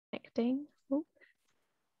Connecting. Ooh.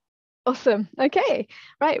 Awesome. Okay,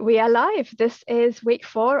 right, we are live. This is week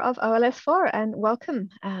 4 of OLS 4 and welcome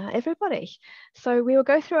everybody. So we will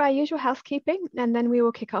go through our usual housekeeping and then we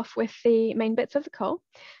will kick off with the main bits of the call.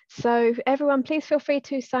 So everyone, please feel free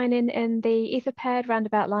to sign in the Etherpad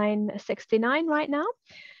roundabout line 69 right now.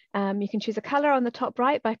 You can choose a color on the top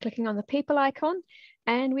right by clicking on the people icon.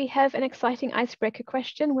 And we have an exciting icebreaker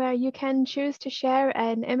question where you can choose to share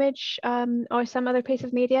an image or some other piece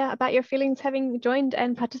of media about your feelings having joined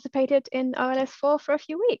and participated in OLS 4 for a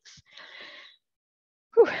few weeks.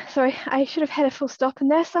 Whew, sorry, I should have had a full stop in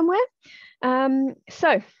there somewhere.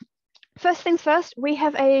 So first things first, we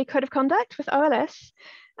have a code of conduct with OLS.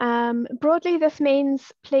 Broadly, this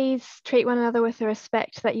means please treat one another with the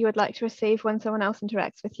respect that you would like to receive when someone else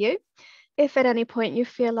interacts with you. If at any point you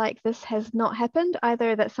feel like this has not happened,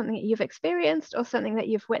 either that's something that you've experienced or something that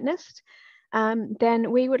you've witnessed, then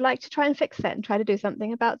we would like to try and fix that and try to do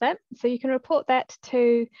something about that. So you can report that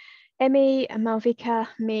to Emmy, Malvika,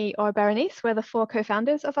 me, or Berenice. We're the 4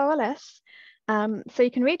 co-founders of OLS. So you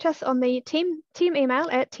can reach us on the team email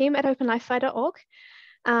at team@openlifesci.org.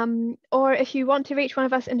 Or if you want to reach one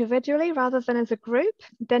of us individually rather than as a group,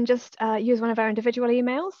 then just use one of our individual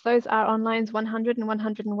emails. Those are on lines 100 and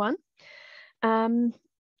 101.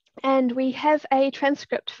 And we have a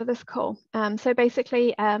transcript for this call. So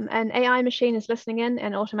basically, an AI machine is listening in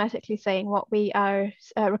and automatically saying what we are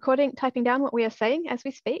recording, typing down what we are saying as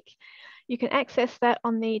we speak. You can access that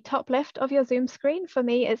on the top left of your Zoom screen. For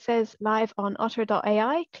me, it says live on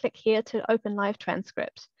otter.ai. Click here to open live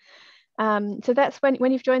transcript. So that's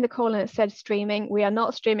when you've joined the call and it said streaming. We are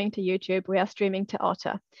not streaming to YouTube, we are streaming to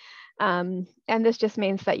Otter. And this just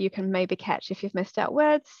means that you can maybe catch if you've missed out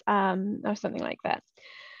words or something like that.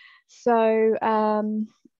 So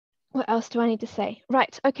what else do I need to say?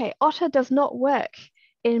 Right, okay, Otter does not work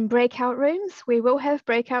in breakout rooms. We will have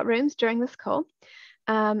breakout rooms during this call.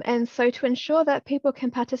 And so to ensure that people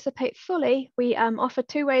can participate fully, we offer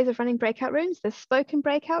 2 ways of running breakout rooms. There's spoken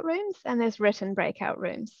breakout rooms and there's written breakout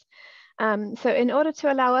rooms. So in order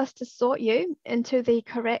to allow us to sort you into the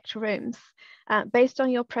correct rooms based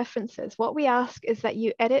on your preferences, what we ask is that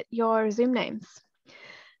you edit your Zoom names.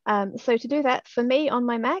 So to do that, for me on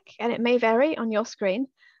my Mac, and it may vary on your screen,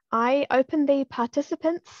 I open the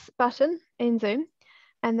participants button in Zoom,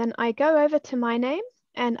 and then I go over to my name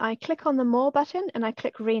and I click on the more button and I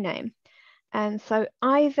click rename. And so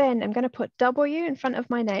I then am going to put W in front of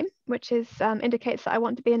my name, which is indicates that I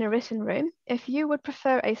want to be in a written room. If you would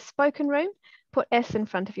prefer a spoken room, put S in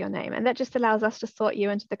front of your name. And that just allows us to sort you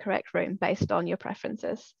into the correct room based on your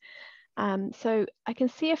preferences. So I can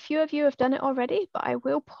see a few of you have done it already, but I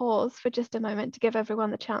will pause for just a moment to give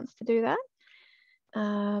everyone the chance to do that.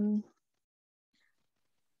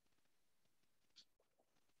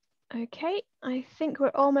 Okay, I think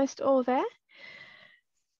we're almost all there.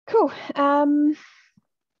 Cool. I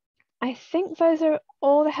think those are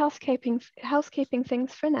all the housekeeping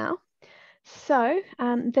things for now. So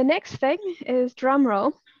the next thing is drum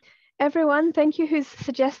roll. Everyone, thank you who's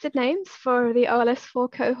suggested names for the OLS4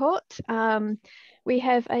 cohort. We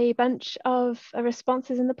have a bunch of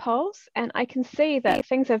responses in the polls, and I can see that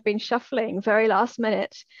things have been shuffling very last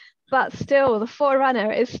minute, but still the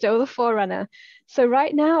forerunner is still the forerunner. So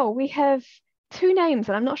right now we have 2 names,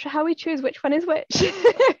 and I'm not sure how we choose which one is which.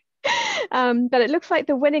 But it looks like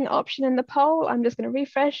the winning option in the poll, I'm just going to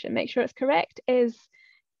refresh and make sure it's correct, is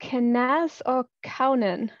Knaz or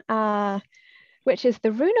Kaunen, which is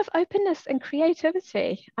the rune of openness and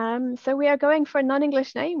creativity. So we are going for a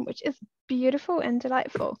non-English name, which is beautiful and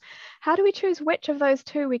delightful. How do we choose which of those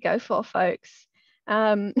 2 we go for, folks?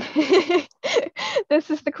 This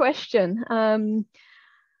is the question.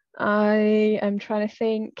 I am trying to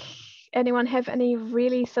think. Anyone have any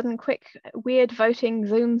really sudden, quick, weird voting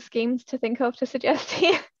Zoom schemes to think of to suggest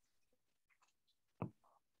here?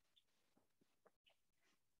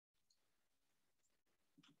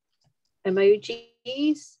 Emojis,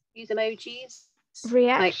 use emojis.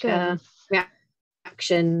 Reactions. Like,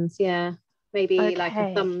 reactions, yeah. Maybe okay. Like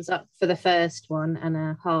a thumbs up for the first one and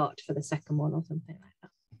a heart for the second one or something like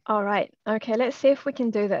that. All right, okay, let's see if we can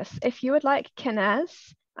do this. If you would like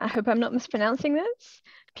Knaz, I hope I'm not mispronouncing this,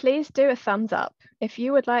 please do a thumbs up. If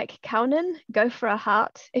you would like Kaunen, go for a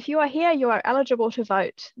heart. If you are here, you are eligible to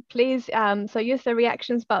vote. Please, so use the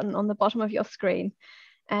reactions button on the bottom of your screen.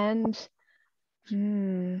 And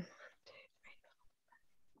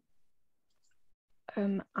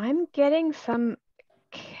I'm getting some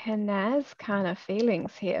Knaz kind of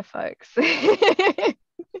feelings here, folks.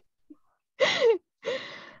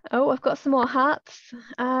 Oh, I've got some more hearts.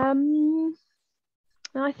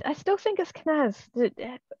 No, I still think it's Knaz.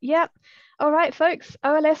 Yeah. All right, folks.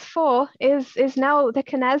 OLS 4 is now the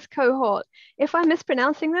Knaz cohort. If I'm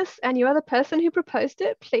mispronouncing this and you are the person who proposed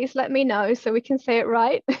it, please let me know so we can say it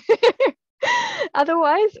right.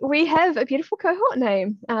 Otherwise, we have a beautiful cohort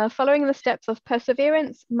name, following the steps of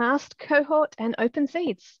perseverance, masked cohort, and open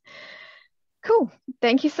seeds. Cool.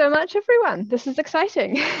 Thank you so much, everyone. This is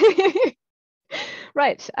exciting.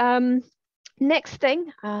 Right. Next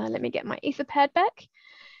thing, let me get my Etherpad back.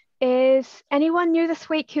 Is anyone new this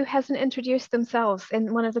week who hasn't introduced themselves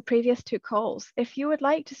in one of the previous 2 calls? If you would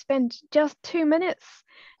like to spend just 2 minutes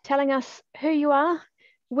telling us who you are,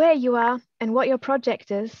 where you are, and what your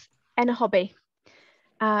project is, and a hobby,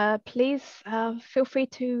 please feel free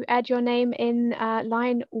to add your name in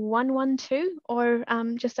line 112 or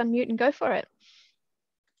just unmute and go for it.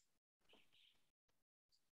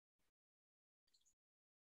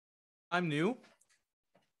 I'm new.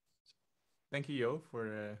 Thank you, Yo,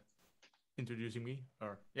 for introducing me.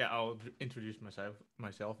 Or yeah, I'll introduce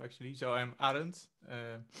myself actually. So I'm Arend.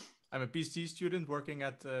 I'm a PhD student working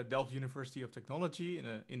at Delft University of Technology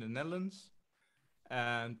in the Netherlands.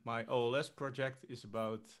 And my OLS project is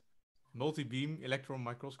about multi-beam electron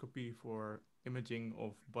microscopy for imaging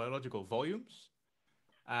of biological volumes.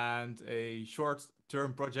 And a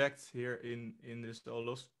short-term project here in this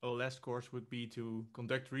OLS course would be to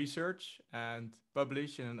conduct research and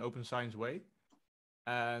publish in an open science way.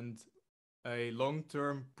 And a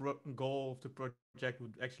long-term goal of the project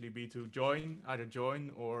would actually be to either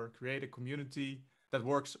join or create a community that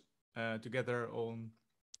works together on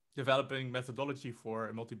developing methodology for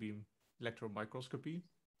a multi-beam electron microscopy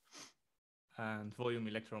and volume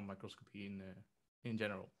electron microscopy in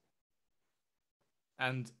general.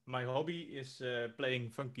 And my hobby is playing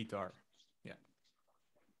funk guitar. Yeah.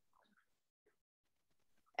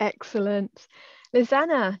 Excellent.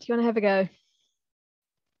 Lizanna, do you want to have a go?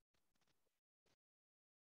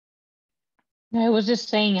 I was just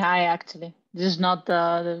saying hi, actually. This is not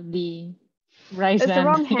the right hand. It's the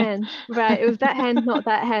wrong hand. Right, it was that hand, not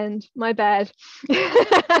that hand. My bad.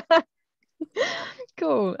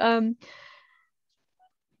 Cool.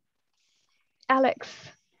 Alex.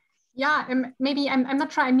 Yeah, maybe I'm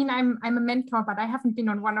not sure. I mean, I'm a mentor, but I haven't been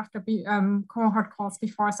on one of the cohort calls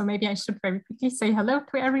before, so maybe I should very quickly say hello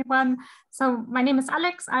to everyone. So my name is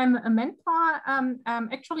Alex. I'm a mentor,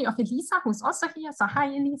 actually, of Elisa, who's also here. So hi,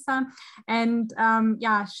 Elisa. And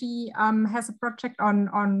yeah, she has a project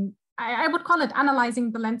on I would call it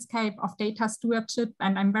analyzing the landscape of data stewardship,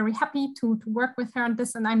 and I'm very happy to work with her on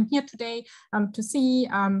this. And I'm here today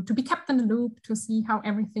to be kept in the loop, to see how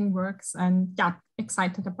everything works, and yeah,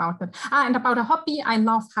 excited about it. And about a hobby, I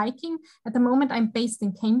love hiking. At the moment, I'm based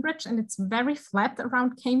in Cambridge, and it's very flat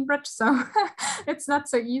around Cambridge, so it's not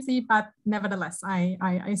so easy, but nevertheless,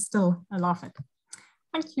 I still love it.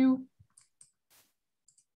 Thank you.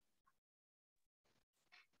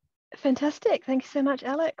 Fantastic. Thank you so much,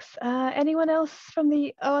 Alex. Anyone else from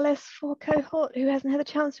the OLS 4 cohort who hasn't had a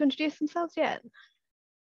chance to introduce themselves yet?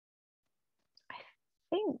 I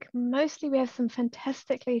think mostly we have some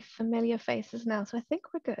fantastically familiar faces now, so I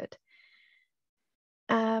think we're good.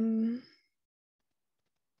 I will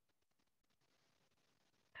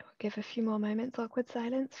give a few more moments, awkward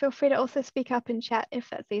silence. Feel free to also speak up in chat if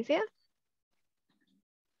that's easier.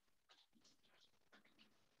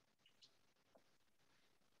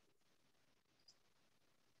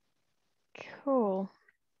 Cool.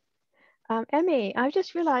 Emmy, I've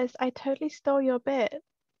just realized I totally stole your bit.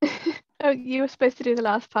 Oh, you were supposed to do the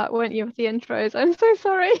last part, weren't you, with the intros? I'm so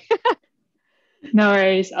sorry. No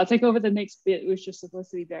worries. I'll take over the next bit, which is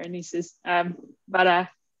supposed to be Berenice's. But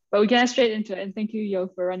we get straight into it. And thank you, Yo,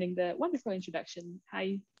 for running the wonderful introduction.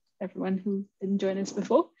 Hi, everyone who didn't join us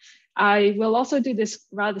before. I will also do this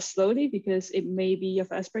rather slowly because it may be your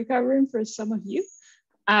first breakout room for some of you.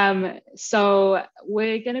 So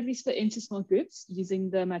we're going to be split into small groups using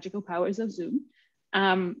the magical powers of Zoom.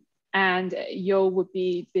 And Yo would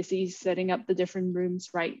be busy setting up the different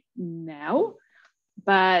rooms right now,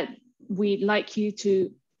 but we'd like you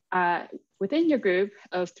to, within your group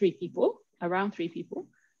of 3 people, around 3 people,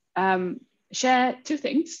 share 2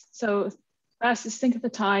 things. So first is think of the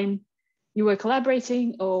time you were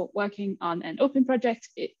collaborating or working on an open project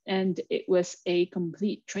and it was a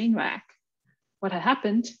complete train wreck. What had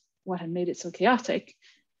happened, what had made it so chaotic.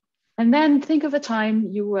 And then think of a time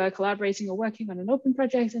you were collaborating or working on an open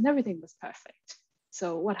project and everything was perfect.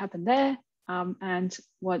 So what happened there and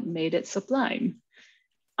what made it sublime?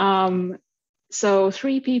 So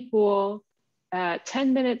 3 people,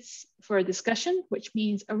 10 minutes for a discussion, which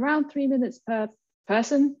means around 3 minutes per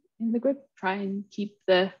person in the group. Try and keep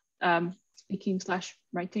the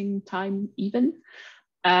speaking/writing time even.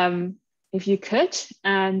 if you could,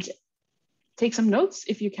 and take some notes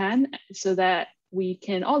if you can, so that we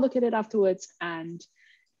can all look at it afterwards and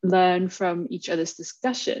learn from each other's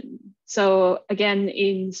discussion. So again,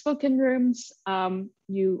 in spoken rooms,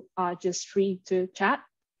 you are just free to chat,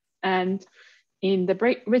 and in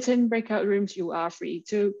the written breakout rooms, you are free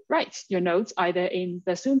to write your notes either in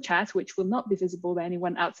the Zoom chat, which will not be visible to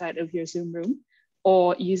anyone outside of your Zoom room,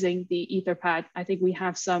 or using the Etherpad. I think we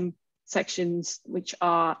have some sections which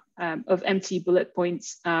are of empty bullet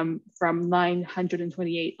points from line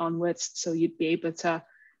 128 onwards. So you'd be able to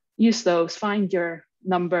use those, find your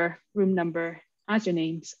number, room number, add your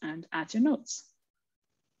names, and add your notes.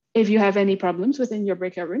 If you have any problems within your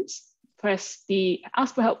breakout rooms, press the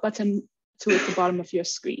Ask for Help button towards the bottom of your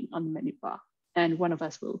screen on the menu bar, and one of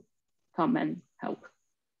us will come and help.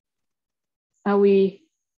 Are we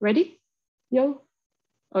ready, Yo?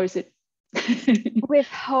 Or is it? With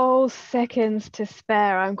whole seconds to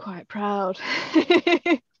spare, I'm quite proud.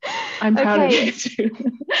 I'm proud of Okay. you too.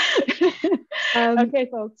 Okay,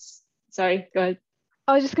 folks. Sorry, go ahead.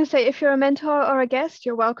 I was just going to say, if you're a mentor or a guest,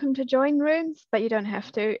 you're welcome to join rooms, but you don't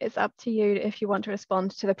have to. It's up to you if you want to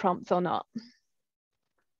respond to the prompts or not.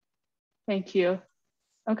 Thank you.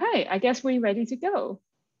 Okay, I guess we're ready to go.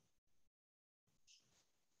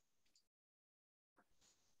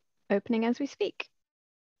 Opening as we speak.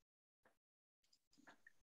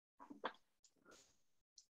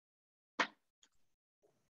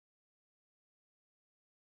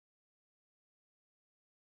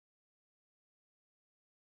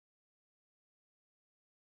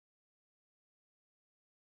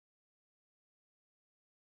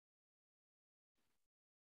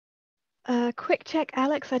 Quick check,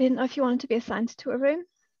 Alex. I didn't know if you wanted to be assigned to a room.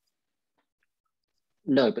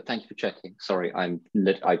 No, but thank you for checking. Sorry, I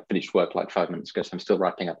finished work like 5 minutes ago, so I'm still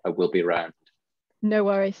wrapping up. I will be around. No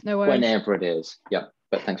worries, no worries. Whenever it is. Yeah,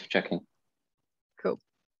 but thanks for checking. Cool.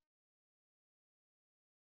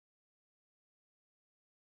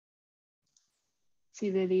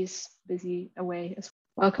 See Lily's busy away as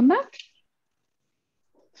well. Welcome back.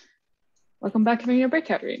 Welcome back from your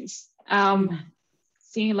breakout rooms.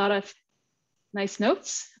 Seeing a lot of nice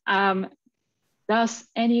notes. Does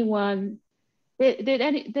anyone, did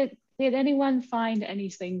anyone find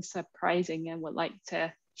anything surprising and would like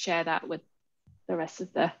to share that with the rest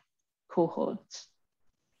of the cohort?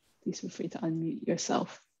 Please feel free to unmute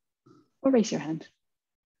yourself or raise your hand.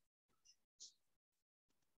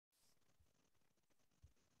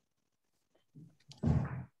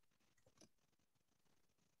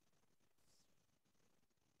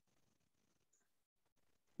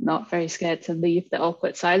 Not very scared to leave the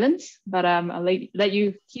awkward silence, but I'll let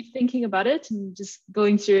you keep thinking about it and just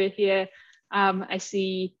going through it here. I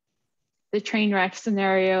see the train wreck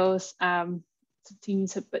scenarios,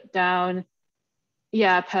 teams have put down,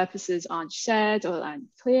 yeah, purposes aren't shared or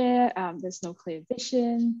unclear, there's no clear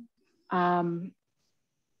vision.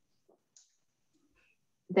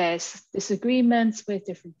 There's disagreements with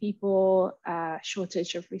different people,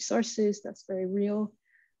 shortage of resources, that's very real.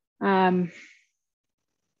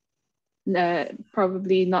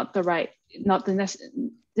 Probably not the right, did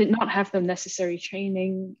not have the necessary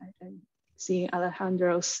training. I'm seeing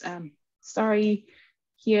Alejandro's story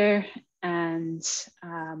here, and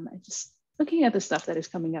just looking at the stuff that is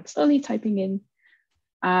coming up, slowly typing in.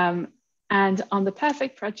 And on the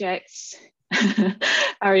perfect projects,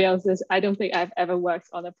 Ariel says, I don't think I've ever worked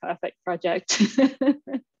on a perfect project.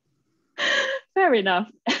 Fair enough.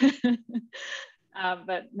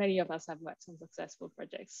 But many of us have worked on successful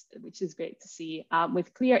projects, which is great to see,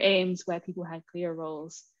 with clear aims where people had clear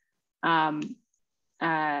roles.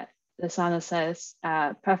 Lasana says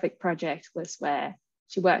perfect project was where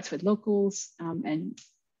she worked with locals and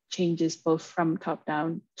changes both from top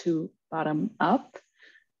down to bottom up.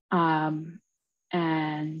 And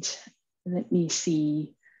let me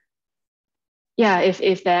see. Yeah,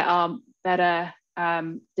 if there are better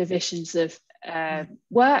divisions of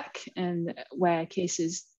work and where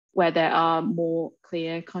cases where there are more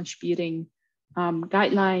clear contributing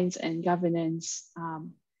guidelines and governance,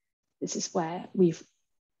 this is where we've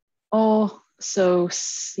also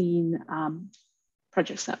seen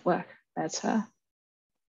projects that work better.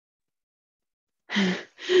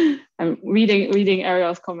 I'm reading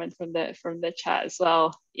Ariel's comment from the chat as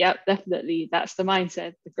well. Yep, definitely, that's the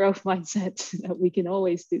mindset, the growth mindset, that we can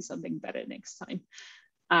always do something better next time.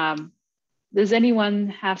 Does anyone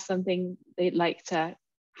have something they'd like to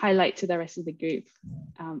highlight to the rest of the group?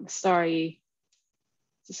 Story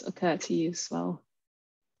just occurred to you as well,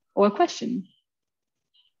 or a question?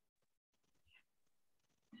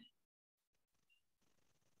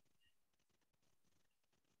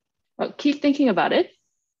 Well, keep thinking about it.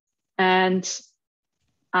 And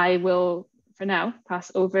I will, for now,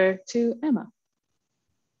 pass over to Emma.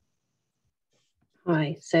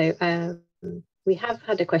 Hi, so we have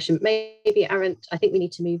had a question. Maybe Arendt, I think we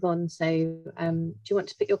need to move on. So do you want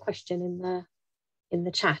to put your question in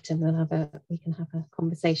the chat, and we can have a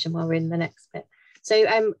conversation while we're in the next bit. So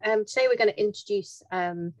today we're going to introduce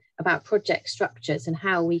about project structures and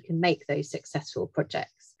how we can make those successful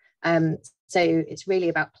projects. So it's really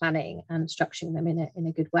about planning and structuring them in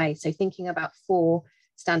a good way. So thinking about 4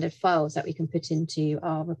 standard files that we can put into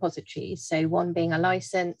our repositories. So one being a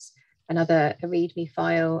license, another a README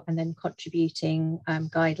file, and then contributing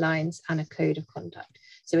guidelines and a code of conduct.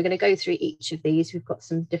 So we're going to go through each of these. We've got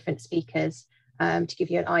some different speakers to give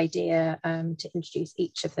you an idea, to introduce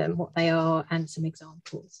each of them, what they are, and some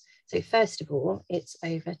examples. So first of all, it's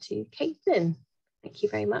over to Caitlin. Thank you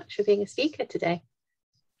very much for being a speaker today.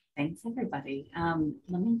 Thanks, everybody.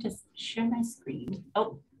 Let me just share my screen.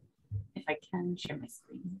 Oh, if I can share my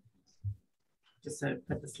screen. Just to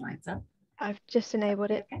put the slides up. I've just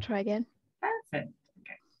enabled it. Okay. Try again. Perfect.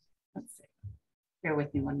 Okay. Let's see. Bear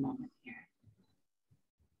with me one moment here.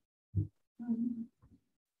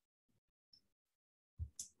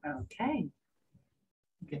 Okay.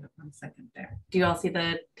 Give it 1 second there. Do you all see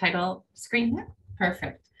the title screen there?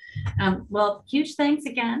 Perfect. Well, huge thanks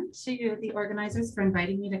again to the organizers for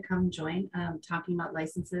inviting me to come join. Talking about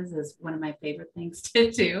licenses is one of my favorite things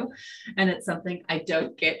to do, and it's something I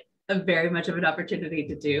don't get very much of an opportunity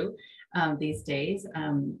to do these days.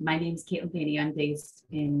 My name is Caitlin Paney. I'm based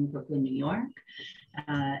in Brooklyn, New York,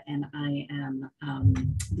 and I am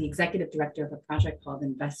the executive director of a project called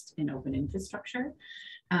Invest in Open Infrastructure.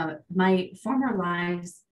 My former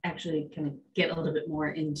lives actually kind of get a little bit more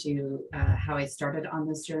into how I started on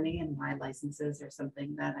this journey and why licenses are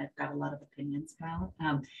something that I've got a lot of opinions about.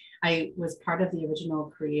 I was part of the original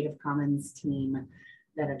Creative Commons team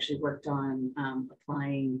that actually worked on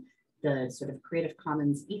applying the sort of Creative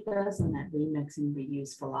Commons ethos and that remix and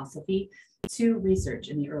reuse philosophy to research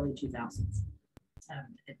in the early 2000s.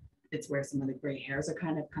 It's where some of the gray hairs are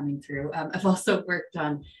kind of coming through. I've also worked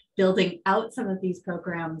on building out some of these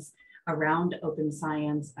programs around open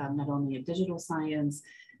science, not only of digital science.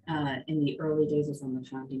 In the early days, I was on the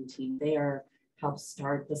founding team there, helped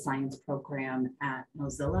start the science program at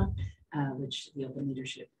Mozilla, which the Open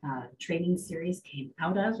Leadership training series came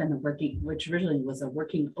out of, and which originally was a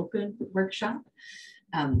working open workshop,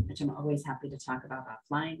 which I'm always happy to talk about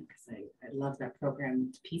offline because I love that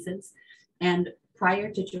program to pieces. And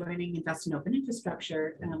prior to joining Invest in Open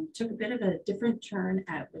Infrastructure, took a bit of a different turn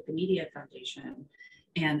at Wikimedia Foundation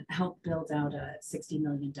and helped build out a $60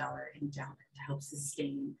 million endowment to help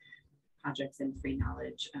sustain projects in free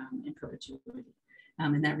knowledge in perpetuity.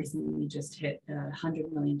 And that recently just hit the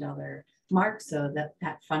 $100 million mark, so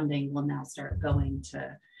that funding will now start going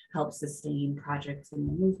to help sustain projects in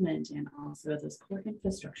the movement and also those core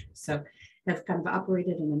infrastructures. So I've kind of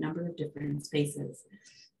operated in a number of different spaces.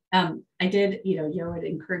 I did, Yo had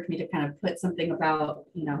encouraged me to kind of put something about,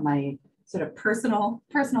 my sort of personal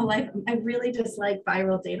life. I really dislike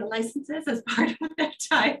viral data licenses as part of that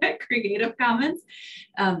time at Creative Commons.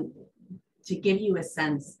 To give you a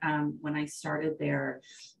sense, when I started there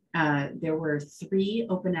were 3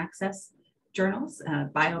 open access journals,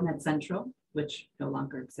 Biomed Central, which no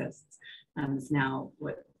longer exists, is now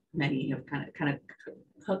what many have kind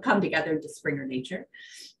of come together into Springer Nature,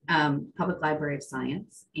 Public Library of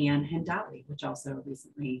Science, and Hendawi, which also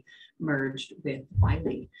recently merged with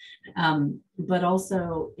Wiley. But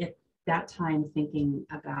also at that time, thinking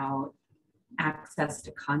about access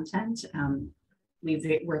to content,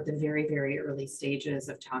 we're at the very, very early stages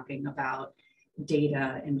of talking about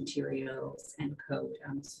data and materials and code,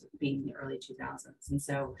 being the early 2000s. And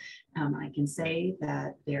so I can say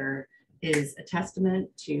that there is a testament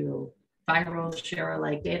to viral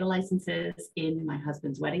share-alike data licenses in my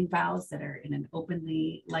husband's wedding vows that are in an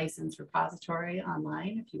openly licensed repository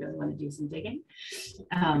online if you really want to do some digging.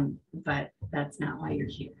 But that's not why you're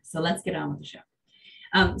here. So let's get on with the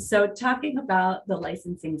show. So talking about the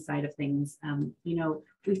licensing side of things,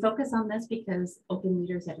 we focus on this because Open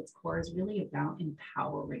Leaders at its core is really about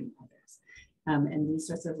empowering others. And these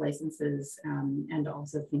sorts of licenses, and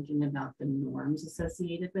also thinking about the norms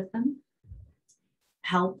associated with them,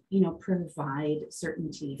 help provide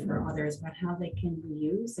certainty for others about how they can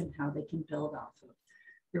reuse and how they can build off of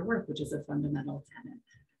your work, which is a fundamental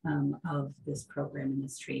tenet of this program and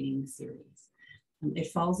this training series.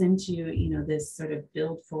 It falls into this sort of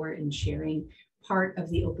build for and sharing part of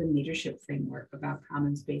the open leadership framework about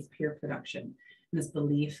commons-based peer production, and this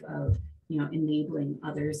belief of enabling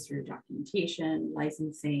others through documentation,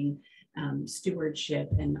 licensing, stewardship,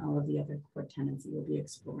 and all of the other core tenets that you'll be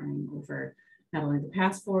exploring over not only the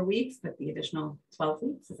past 4 weeks, but the additional 12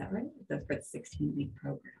 weeks. Is that right? For the 16-week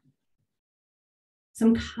program.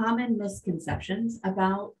 Some common misconceptions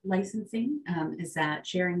about licensing is that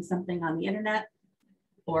sharing something on the internet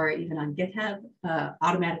or even on GitHub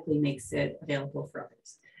automatically makes it available for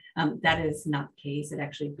others. That is not the case. It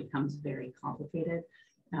actually becomes very complicated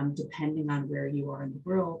depending on where you are in the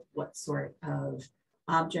world, what sort of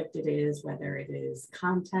object it is, whether it is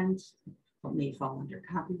content, what may fall under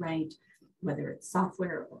copyright, whether it's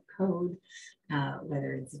software or code,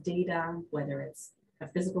 whether it's data, whether it's a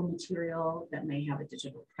physical material that may have a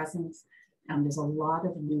digital presence. There's a lot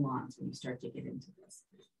of nuance when you start to get into this.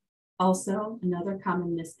 Also, another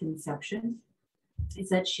common misconception is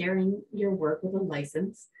that sharing your work with a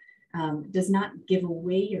license does not give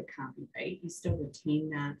away your copyright. You still retain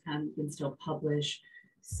that, you can still publish,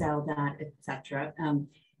 sell that, etc.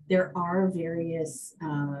 There are various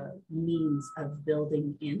means of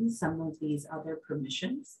building in some of these other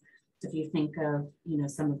permissions. So if you think of,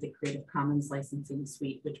 some of the Creative Commons licensing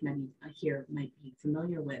suite, which many here might be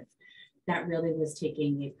familiar with, that really was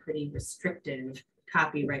taking a pretty restrictive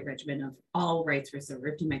copyright regimen of all rights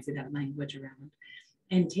reserved, you might see that language around,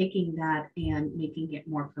 and taking that and making it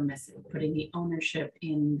more permissive, putting the ownership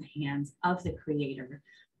in the hands of the creator,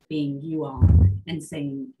 being you all, and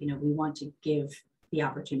saying, we want to give the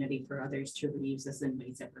opportunity for others to reuse this in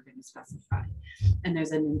ways that we're going to specify. And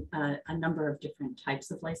there's a number of different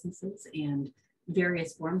types of licenses and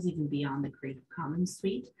various forms, even beyond the Creative Commons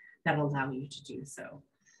suite, that allow you to do so.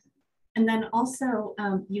 And then also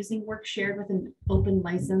using work shared with an open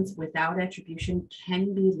license without attribution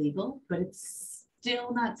can be legal, but it's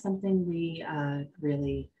still not something we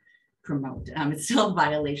really promote. It's still a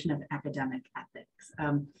violation of academic ethics.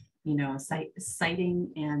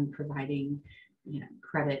 Citing and providing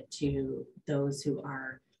credit to those who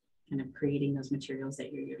are kind of creating those materials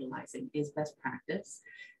that you're utilizing is best practice.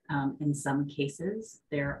 In some cases,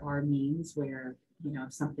 there are means where,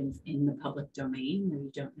 if something's in the public domain, where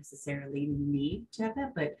you don't necessarily need to have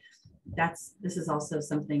that, but this is also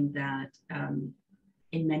something that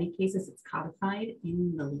in many cases it's codified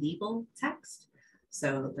in the legal text.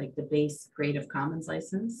 So like the base Creative Commons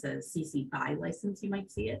license, a CC BY license, you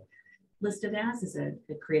might see it listed as, is a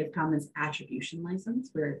Creative Commons attribution license,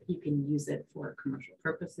 where you can use it for commercial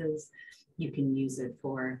purposes. You can use it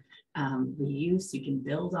for reuse. You can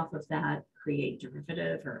build off of that, create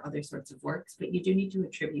derivative or other sorts of works, but you do need to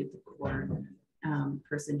attribute the core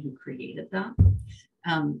person who created that.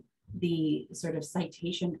 The sort of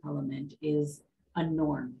citation element is a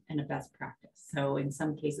norm and a best practice. So in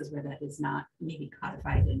some cases where that is not maybe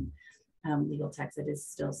codified in legal text, it is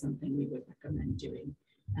still something we would recommend doing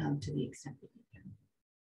to the extent that you can.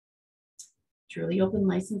 Truly open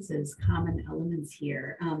licenses, common elements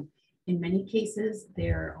here. In many cases,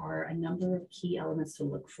 there are a number of key elements to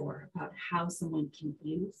look for about how someone can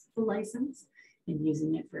use the license and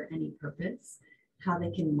using it for any purpose, how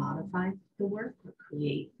they can modify the work or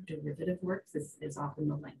create derivative works is often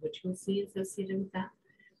the language you'll see associated with that.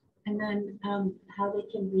 And then how they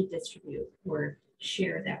can redistribute or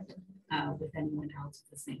share that with anyone else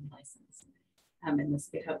with the same license. In this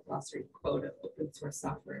GitHub glossary quote of open source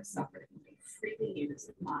software is software that can be freely used,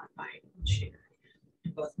 modified, and shared,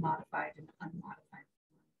 both modified and unmodified.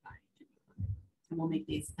 And we'll make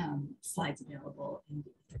these slides available in the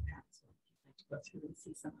Etherpad, so if you'd like to go through and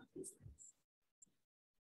see some of these things.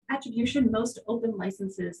 Attribution, most open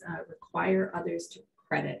licenses require others to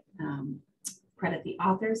credit the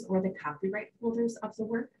authors or the copyright holders of the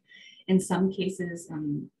work. In some cases,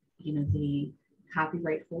 the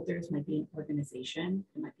copyright holders might be an organization,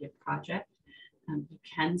 it might be a project. You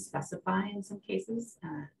can specify in some cases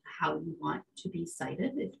how you want to be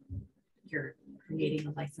cited if you're creating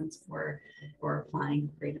a license for or applying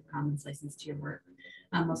a Creative Commons license to your work.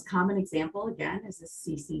 Most common example, again, is a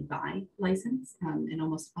CC BY license, and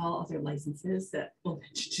almost all other licenses that we'll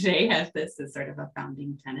mention today have this as sort of a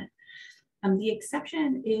founding tenet. The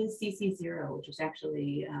exception is CC0, which is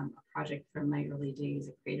actually a project from my early days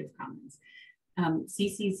of Creative Commons.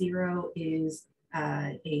 CC0 is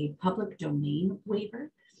a public domain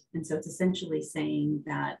waiver. And so it's essentially saying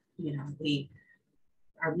that, we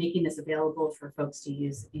are making this available for folks to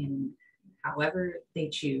use in however they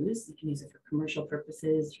choose. You can use it for commercial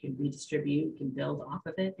purposes, you can redistribute, you can build off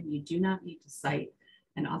of it, and you do not need to cite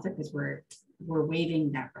an author because we're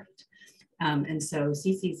waiving that right. And so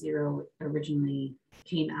CC0 originally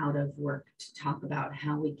came out of work to talk about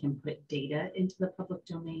how we can put data into the public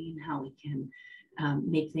domain, how we can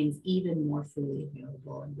make things even more freely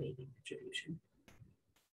available and waiving attribution.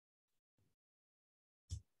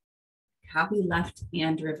 copyleft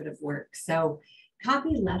and derivative work. So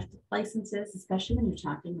copyleft licenses, especially when you're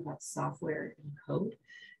talking about software and code,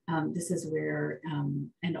 this is where,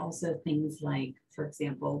 and also things like, for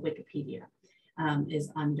example, Wikipedia is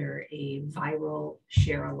under a viral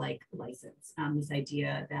share-alike license. This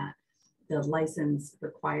idea that the license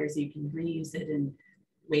requires you can reuse it in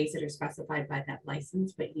ways that are specified by that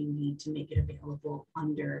license, but you need to make it available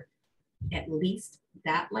under at least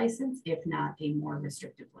that license, if not a more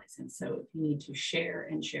restrictive license. So you need to share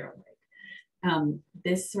and share alike.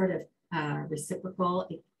 This sort of reciprocal,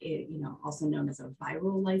 also known as a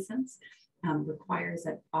viral license, requires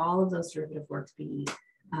that all of those derivative works be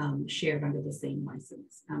shared under the same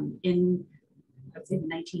license. In, I would say, the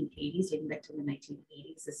 1980s, dating back to the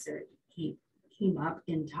 1980s, this came up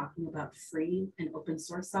in talking about free and open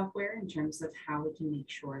source software in terms of how we can make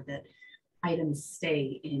sure that items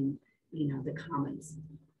stay in, the commons.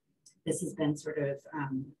 This has been sort of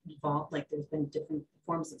evolved, like there's been different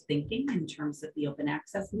forms of thinking in terms of the open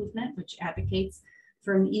access movement, which advocates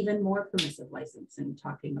for an even more permissive license and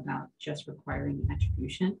talking about just requiring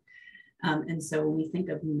attribution. And so when we think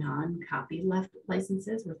of non-copyleft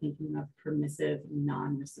licenses, we're thinking of permissive,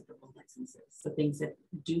 non-reciprocal licenses. So things that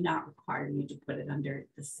do not require you to put it under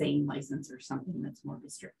the same license or something that's more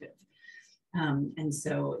restrictive. And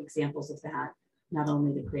so examples of that, not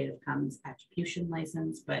only the Creative Commons attribution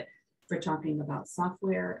license, but if we're talking about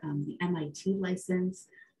software, the MIT license,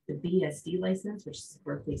 the BSD license, which is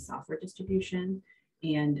Berkeley Software Distribution,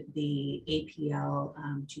 and the APL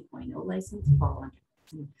 2.0 license fall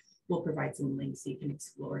under. We'll provide some links so you can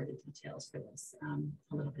explore the details for this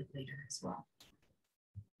a little bit later as well.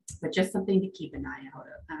 But just something to keep an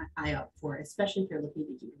eye out for, especially if you're looking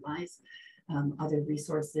to utilize other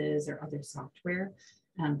resources or other software,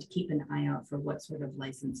 to keep an eye out for what sort of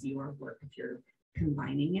license your work, if you're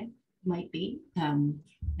combining it, might be.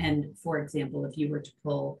 And for example, if you were to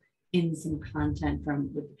pull in some content from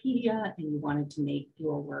Wikipedia and you wanted to make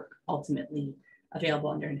your work ultimately available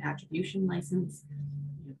under an attribution license,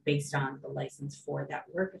 based on the license for that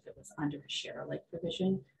work, if it was under a share-alike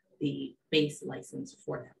provision, the base license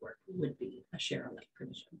for that work would be a share-alike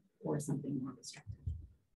provision or something more restrictive.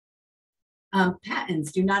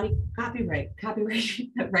 Patents do not equal copyright. Copyright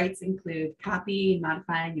rights include copy,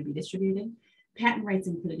 modifying, and redistributing. Patent rights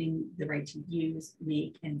including the right to use,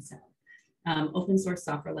 make, and sell. Open source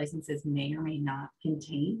software licenses may or may not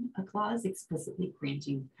contain a clause explicitly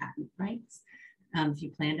granting patent rights. If you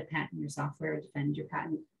plan to patent your software or defend your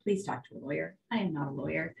patent, please talk to a lawyer. I am not a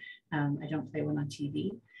lawyer. I don't play one on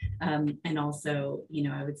TV. And also,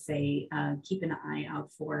 I would say keep an eye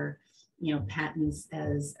out for, patents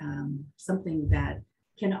as something that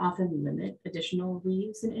can often limit additional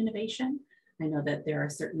reuse and innovation. I know that there are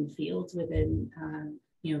certain fields within,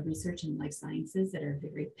 research and life sciences that are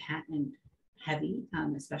very patent heavy,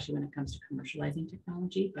 especially when it comes to commercializing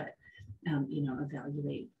technology, but,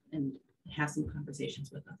 evaluate and have some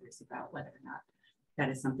conversations with others about whether or not that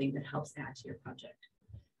is something that helps add to your project.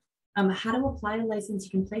 How to apply a license.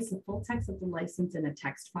 You can place the full text of the license in a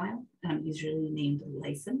text file, usually named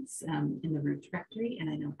license in the root directory. And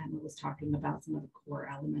I know Emma was talking about some of the core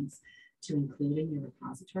elements to include in your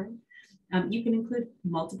repository. You can include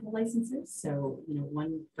multiple licenses. So,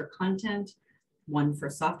 one for content, one for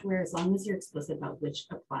software, as long as you're explicit about which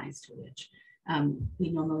applies to which.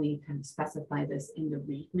 We normally kind of specify this in the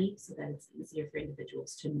README so that it's easier for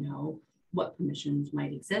individuals to know what permissions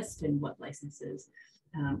might exist and what licenses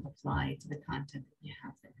apply to the content that you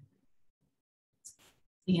have there.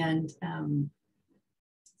 And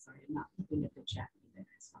sorry, I'm not looking at the chat either.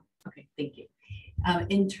 So, okay, thank you.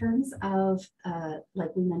 In terms of,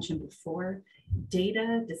 like we mentioned before,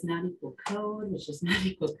 data does not equal code, which does not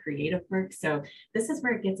equal creative work. So this is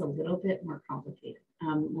where it gets a little bit more complicated.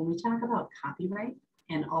 When we talk about copyright,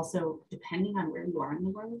 and also depending on where you are in the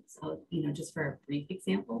world, so, just for a brief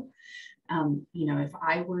example, if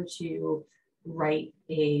I were to write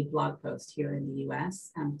a blog post here in the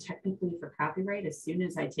US, technically for copyright, as soon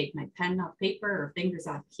as I take my pen off paper or fingers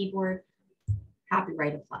off keyboard,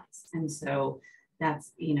 copyright applies. And so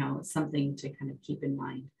that's, something to kind of keep in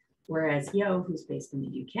mind. Whereas Yo, who's based in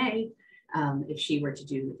the UK, if she were to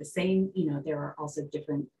do the same, there are also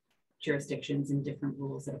different jurisdictions and different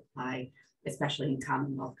rules that apply, especially in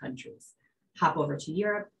Commonwealth countries. Hop over to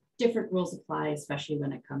Europe, different rules apply, especially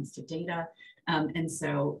when it comes to data. And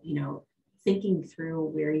so, thinking through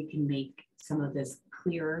where you can make some of this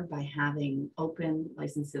clearer by having open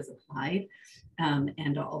licenses applied,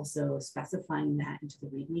 and also specifying that into the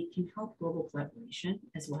README can help global collaboration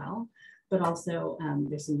as well. But also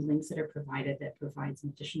there's some links that are provided that provide some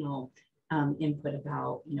additional input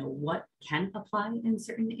about, you know, what can apply in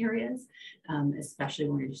certain areas, especially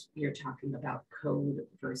when you're talking about code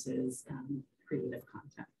versus creative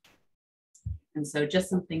content. And so just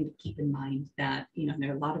something to keep in mind that, you know,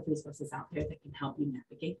 there are a lot of resources out there that can help you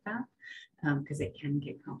navigate that, because it can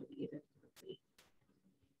get complicated quickly.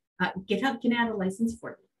 GitHub can add a license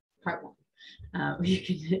for you, part one. You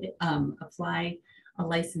can apply a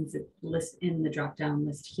license list in the drop-down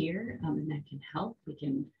list here, and that can help. We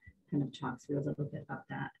can kind of talk through a little bit about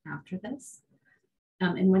that after this.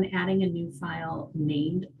 And when adding a new file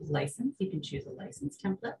named license, you can choose a license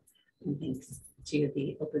template. And thanks to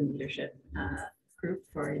the Open Leadership group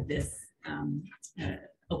for this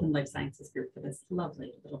Open Life Sciences group for this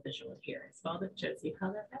lovely little visual here as well that shows you how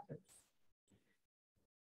that happens.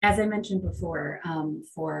 As I mentioned before,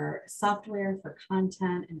 for software, for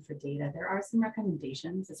content, and for data, there are some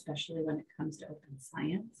recommendations, especially when it comes to open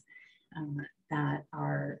science, that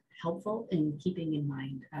are helpful in keeping in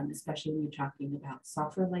mind, especially when you're talking about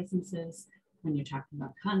software licenses, when you're talking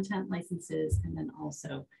about content licenses, and then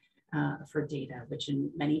also for data, which in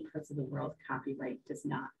many parts of the world, copyright does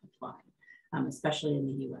not apply, especially in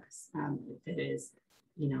the US. If it is,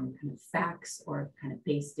 you know, kind of facts or kind of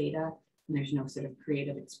base data, and there's no sort of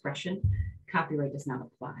creative expression, copyright does not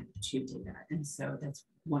apply to data. And so that's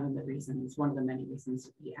one of the reasons, one of the many reasons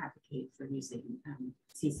that we advocate for using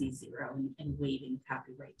CC0 and waiving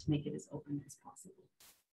copyright to make it as open as possible.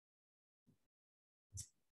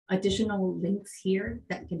 Additional links here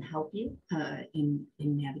that can help you in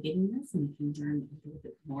navigating this, and you can learn a little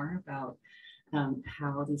bit more about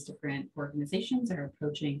how these different organizations are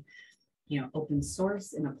approaching, you know, open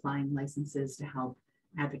source and applying licenses to help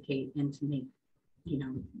advocate and to make, you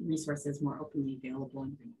know, resources more openly available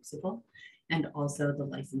and reusable. And also the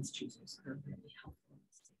license choosers are really helpful.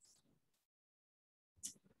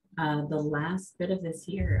 The last bit of this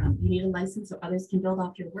here, you need a license so others can build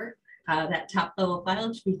off your work. That top level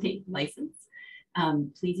file should be named license.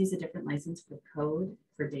 Please use a different license for code,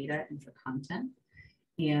 for data, and for content.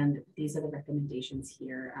 And these are the recommendations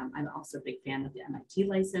here. I'm also a big fan of the MIT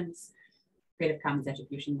license. Creative Commons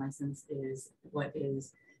Attribution license is what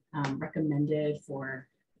is recommended for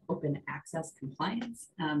open access compliance.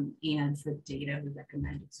 And for data, we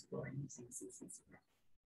recommend exploring using CC0.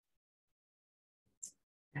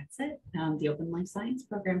 That's it. The Open Life Science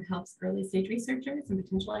program helps early stage researchers and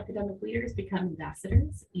potential academic leaders become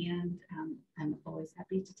ambassadors. And I'm always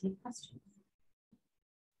happy to take questions.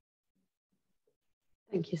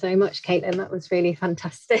 Thank you so much, Caitlin. That was really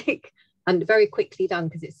fantastic and very quickly done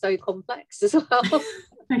because it's so complex as well.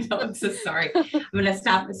 I know, I'm so sorry. I'm going to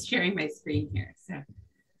stop sharing my screen here. So,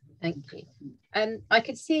 thank you. I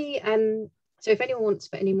could see, so if anyone wants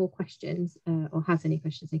to put any more questions or has any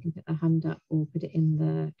questions, they can put their hand up or put it in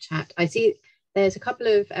the chat. I see there's a couple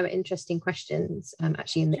of interesting questions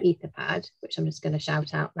actually in the Etherpad, which I'm just going to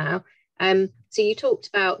shout out now. So you talked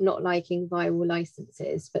about not liking viral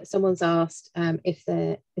licenses, but someone's asked if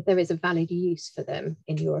there is a valid use for them,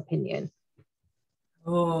 in your opinion.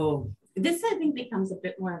 Oh, this I think becomes a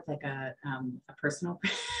bit more of like a personal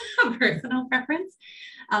preference.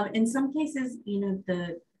 In some cases, you know,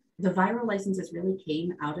 the viral licenses really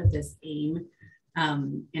came out of this aim,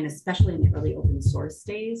 and especially in the early open source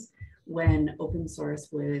days, when open source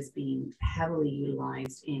was being heavily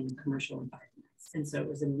utilized in commercial environments. And so it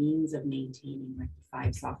was a means of maintaining like the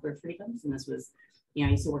 5 software freedoms. And this was, you know,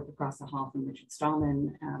 I used to work across the hall from Richard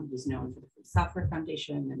Stallman, who's known for the Free Software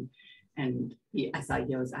Foundation. And I saw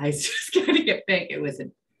Yo's eyes just kind of get big. It was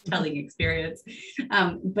a telling experience.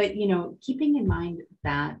 But, you know, keeping in mind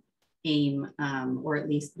that aim, or at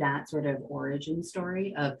least that sort of origin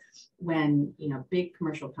story of when, you know, big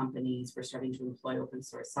commercial companies were starting to employ open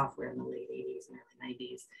source software in the late 80s and early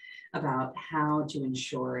 90s, about how to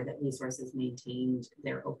ensure that resources maintained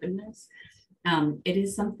their openness. It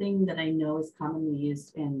is something that I know is commonly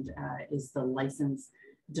used and is the license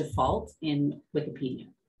default in Wikipedia.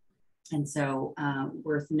 And so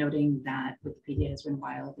worth noting that Wikipedia has been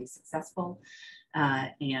wildly successful,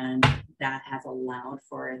 and that has allowed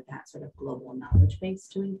for that sort of global knowledge base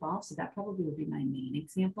to evolve. So that probably would be my main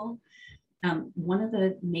example. One of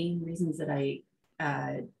the main reasons that I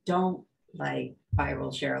don't like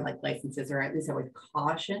viral share-alike licenses, or at least I would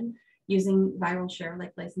caution using viral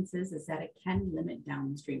share-alike licenses, is that it can limit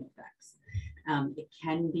downstream effects. It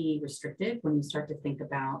can be restrictive when you start to think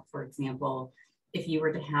about, for example, if you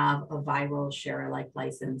were to have a viral share-alike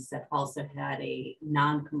license that also had a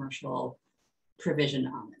non-commercial provision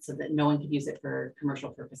on it so that no one could use it for commercial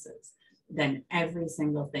purposes, then every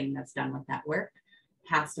single thing that's done with that work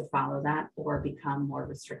has to follow that or become more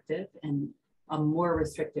restrictive. And a more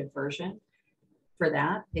restrictive version for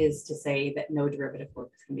that is to say that no derivative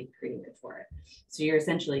work can be created for it. So you're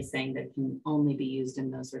essentially saying that it can only be used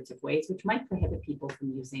in those sorts of ways, which might prohibit people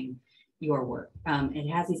from using your work. It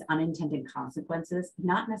has these unintended consequences,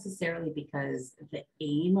 not necessarily because the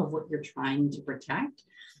aim of what you're trying to protect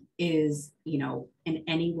is, you know, in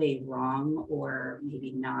any way wrong or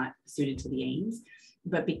maybe not suited to the aims,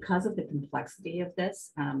 but because of the complexity of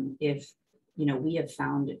this, if, you know, we have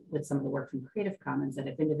found with some of the work from Creative Commons that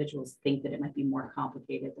if individuals think that it might be more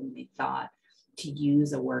complicated than they thought to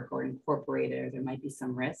use a work or incorporate it, or there might be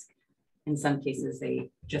some risk, in some cases,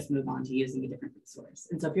 they just move on to using a different resource.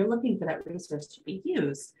 And so if you're looking for that resource to be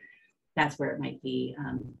used, that's where it might be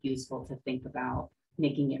useful to think about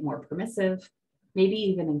making it more permissive, maybe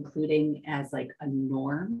even including as like a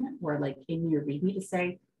norm or like in your README to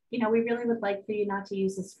say, you know, we really would like for you not to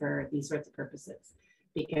use this for these sorts of purposes.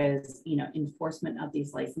 Because, you know, enforcement of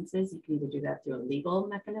these licenses, you can either do that through a legal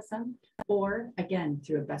mechanism or again,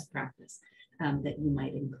 through a best practice that you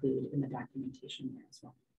might include in the documentation there as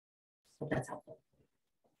well. Hope that's helpful.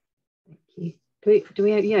 Thank you. Do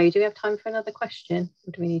we have time for another question,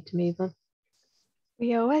 or do we need to move on?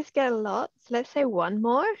 We always get a lot, so let's say one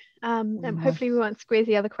more. And hopefully we won't squeeze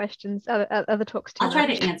the other questions, other talks too I'll try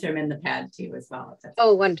much. to answer them in the pad too as well.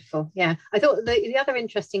 Oh, wonderful. Yeah, I thought the other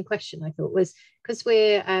interesting question I thought was, because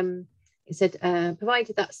we're it said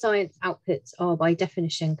provided that science outputs are by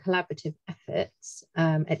definition collaborative efforts,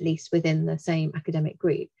 at least within the same academic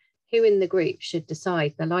group, who in the group should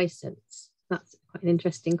decide the license? That's quite an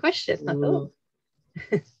interesting question, I thought.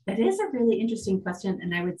 It is a really interesting question,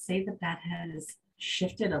 and I would say that that has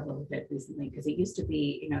shifted a little bit recently, because it used to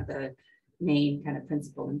be, you know, the main kind of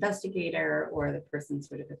principal investigator or the person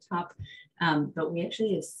sort of at top. But we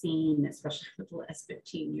actually have seen, especially for the last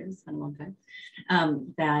 15 years, it's been a long time,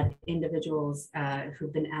 that individuals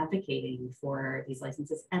who've been advocating for these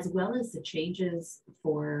licenses, as well as the changes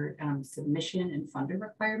for submission and funder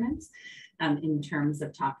requirements, in terms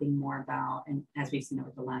of talking more about, and as we've seen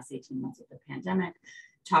over the last 18 months of the pandemic,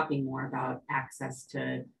 talking more about access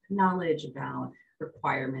to knowledge, about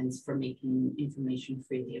requirements for making information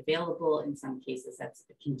freely available. In some cases, that's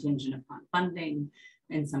contingent upon funding.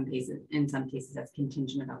 In some cases, that's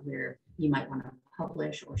contingent about where you might want to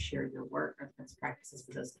publish or share your work or best practices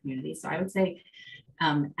for those communities. So I would say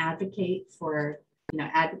advocate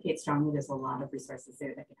strongly. There's a lot of resources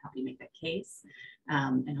there that can help you make that case.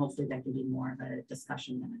 And hopefully that can be more of a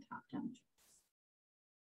discussion than a top-down.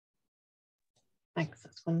 Thanks,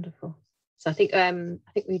 that's wonderful. So I think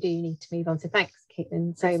we do need to move on. So thanks,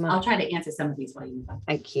 Caitlin, so much. I'll try to answer some of these while you move on.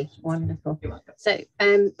 Thank you. Wonderful. You're welcome. So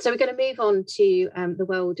we're going to move on to the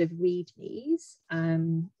world of READMEs,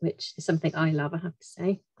 which is something I love, I have to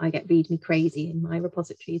say. I get README crazy in my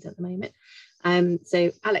repositories at the moment.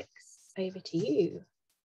 So Alex, over to you.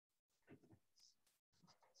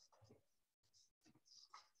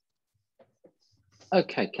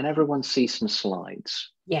 Okay, can everyone see some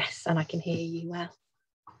slides? Yes, and I can hear you well.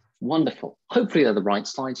 Wonderful. Hopefully they're the right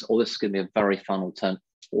slides, or this is going to be a very fun alternate,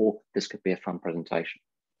 or this could be a fun presentation.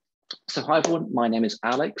 So hi everyone, my name is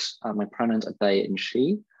Alex. My pronouns are they and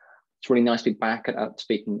she. It's really nice to be back at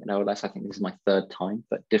speaking at OLS. I think this is my third time,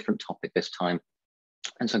 but different topic this time.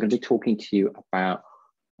 And so I'm going to be talking to you about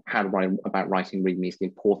how to write, about writing READMEs, the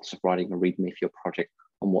importance of writing a README for your project,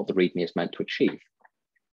 and what the README is meant to achieve.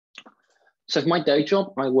 So for my day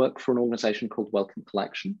job, I work for an organization called Wellcome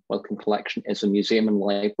Collection. Wellcome Collection is a museum and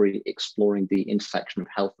library exploring the intersection of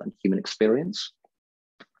health and human experience.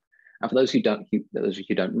 And for those who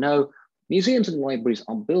don't know, museums and libraries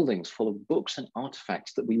are buildings full of books and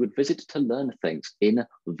artifacts that we would visit to learn things in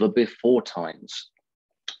the before times.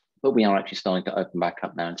 But we are actually starting to open back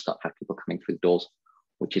up now and start having people coming through the doors,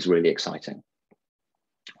 which is really exciting.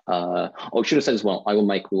 I should have said as well, I will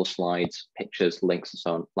make all the slides, pictures, links, and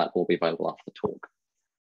so on. That will be available after the talk.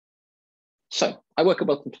 So I work at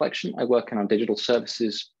Wellcome Collection. I work in our digital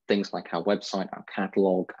services, things like our website, our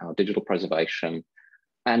catalog, our digital preservation.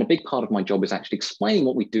 And a big part of my job is actually explaining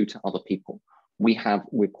what we do to other people.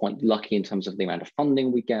 We're quite lucky in terms of the amount of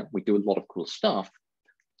funding we get. We do a lot of cool stuff,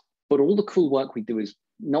 but all the cool work we do is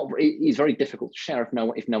very difficult to share if no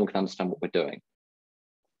one can understand what we're doing.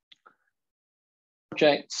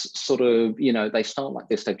 Projects sort of, they start like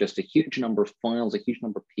this. They're just a huge number of files, a huge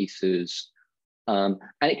number of pieces. And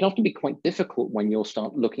it can often be quite difficult when you'll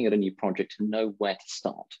start looking at a new project to know where to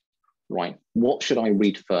start, right? What should I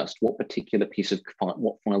read first? What particular piece of file,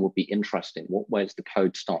 what file would be interesting? Where's the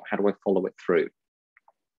code start? How do I follow it through?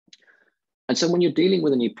 And so when you're dealing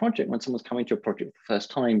with a new project, when someone's coming to a project for the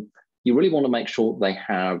first time, you really want to make sure they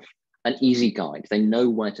have an easy guide. They know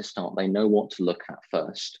where to start. They know what to look at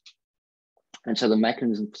first. And so the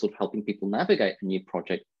mechanism for sort of helping people navigate a new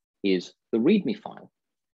project is the README file.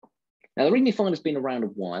 Now, the README file has been around a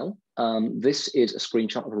while. This is a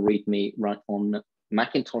screenshot of a README run on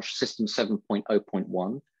Macintosh System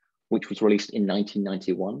 7.0.1, which was released in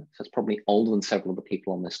 1991. So it's probably older than several of the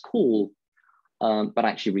people on this call, but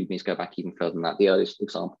actually READMEs go back even further than that. The earliest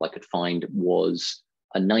example I could find was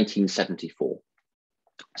a 1974.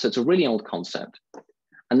 So it's a really old concept.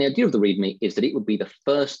 And the idea of the README is that it would be the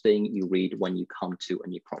first thing you read when you come to a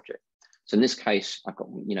new project. So in this case, I've got,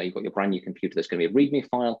 you've got your brand new computer, there's going to be a README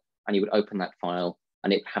file, and you would open that file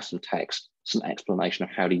and it has some text, some explanation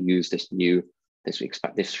of how to use this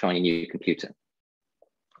shiny new computer.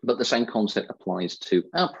 But the same concept applies to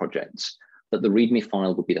our projects, that the README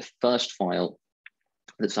file would be the first file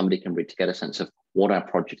that somebody can read to get a sense of what our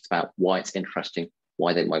project's about, why it's interesting,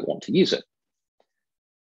 why they might want to use it.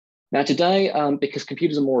 Now today, because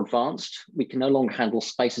computers are more advanced, we can no longer handle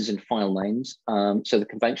spaces in file names. So the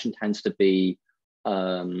convention tends to be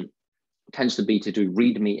to do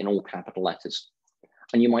README in all capital letters.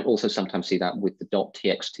 And you might also sometimes see that with the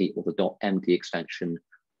 .txt or the .md extension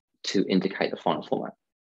to indicate the file format.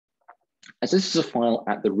 As this is a file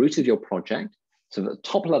at the root of your project, so at the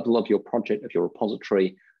top level of your project, of your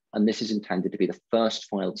repository, and this is intended to be the first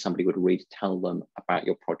file that somebody would read to tell them about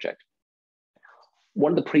your project.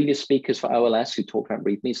 One of the previous speakers for OLS who talked about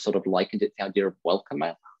README sort of likened it to the idea of welcome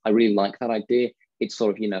mat. I really like that idea. It's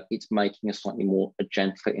sort of, it's making a slightly more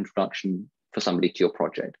gentler introduction for somebody to your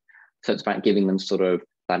project. So it's about giving them sort of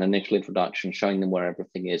that initial introduction, showing them where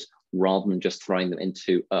everything is, rather than just throwing them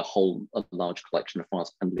into a large collection of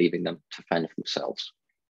files and leaving them to fend for themselves.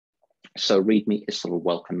 So README is sort of a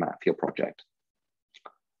welcome mat for your project.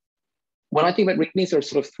 When I think about README, there are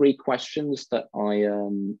sort of three questions that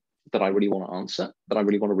I really want to answer, that I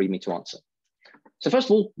really want README to answer. So first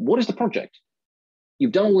of all, what is the project?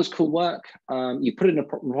 You've done all this cool work, you put it in a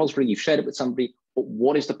repository, you've shared it with somebody, but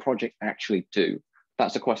what does the project actually do?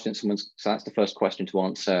 That's the question so that's the first question to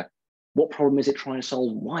answer. What problem is it trying to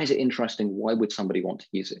solve? Why is it interesting? Why would somebody want to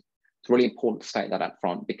use it? It's really important to state that up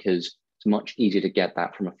front because it's much easier to get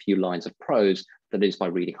that from a few lines of prose than it is by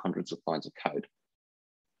reading hundreds of lines of code.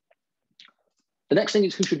 The next thing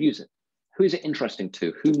is who should use it? Who is it interesting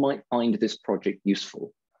to? Who might find this project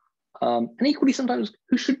useful? And equally, sometimes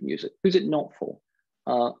who shouldn't use it? Who's it not for?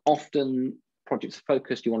 Often projects are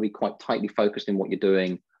focused. You want to be quite tightly focused in what you're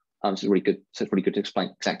doing. So it's really good to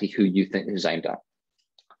explain exactly who you think it is aimed at.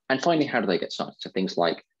 And finally, how do they get started? So things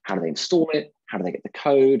like how do they install it? How do they get the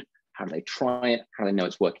code? How do they try it? How do they know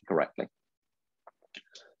it's working correctly?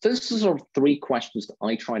 So this is sort of three questions that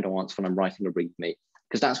I try to answer when I'm writing a README,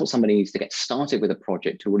 because that's what somebody needs to get started with a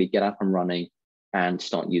project to really get up and running and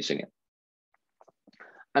start using it.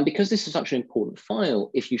 And because this is such an important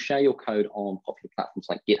file, if you share your code on popular platforms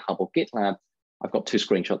like GitHub or GitLab, I've got two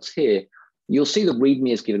screenshots here, you'll see the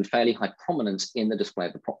README is given fairly high prominence in the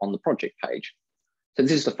display on the project page. So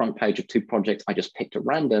this is the front page of two projects I just picked at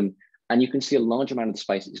random, and you can see a large amount of the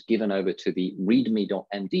space is given over to the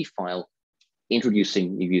readme.md file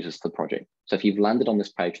introducing new users to the project. So if you've landed on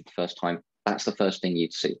this page for the first time, that's the first thing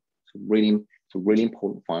you'd see. It's a really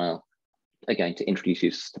important file, again, to introduce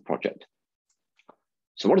users to the project.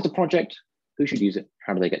 So what is the project? Who should use it?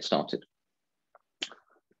 How do they get started?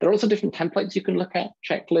 There are also different templates you can look at,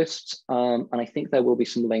 checklists, and I think there will be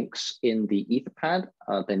some links in the Etherpad.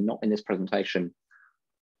 They're not in this presentation.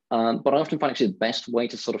 But I often find actually the best way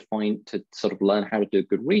to sort of learn how to do a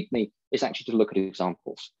good README is actually to look at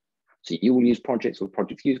examples. So you will use projects or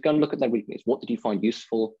project views, go and look at their READMEs. What did you find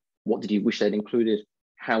useful? What did you wish they'd included?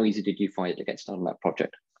 How easy did you find it to get started on that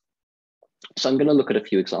project? So I'm going to look at a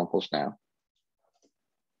few examples now.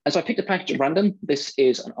 As I picked a package at random, this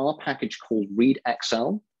is an R package called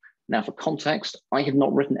readxl. Now for context, I have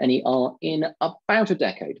not written any R in about a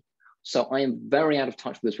decade. So I am very out of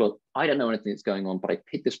touch with this world. I don't know anything that's going on, but I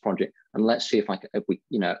picked this project and let's see what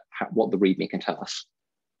the README can tell us.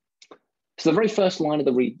 So the very first line of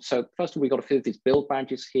the read, so first of all, we've got a few of these build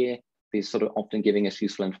badges here. These sort of often giving us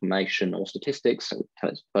useful information or statistics. So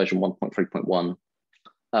it's version 1.3.1.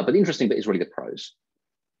 But the interesting bit is really the prose.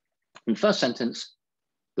 In the first sentence,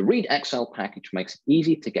 the readxl package makes it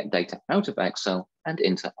easy to get data out of Excel and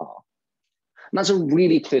into R. And that's a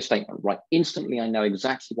really clear statement, right? Instantly, I know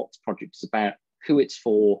exactly what this project is about, who it's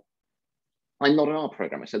for. I'm not an R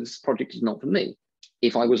programmer, so this project is not for me.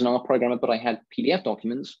 If I was an R programmer, but I had PDF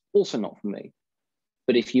documents, also not for me.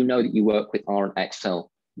 But if you know that you work with R and Excel,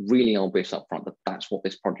 really obvious up front that that's what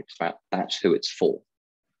this project's about, that's who it's for.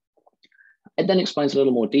 It then explains a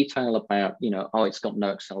little more detail about, oh, it's got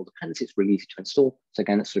no Excel dependency, it's really easy to install. So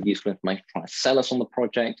again, that's sort of useful information trying to sell us on the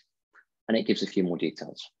project, and it gives a few more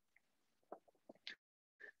details.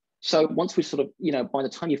 So once we sort of, by the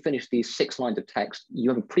time you finish these 6 lines of text, you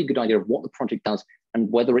have a pretty good idea of what the project does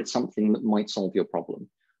and whether it's something that might solve your problem.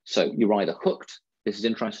 So you're either hooked, this is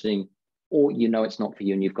interesting, or it's not for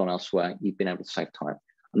you and you've gone elsewhere, you've been able to save time.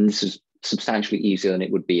 And this is substantially easier than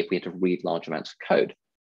it would be if we had to read large amounts of code.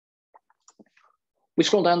 We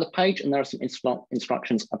scroll down the page and there are some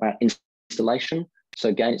instructions about installation. So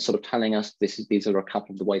again, it's sort of telling us these are a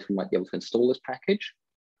couple of the ways we might be able to install this package.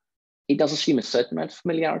 It does assume a certain amount of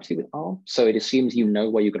familiarity with ARM. So it assumes you know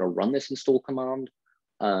where you're going to run this install command.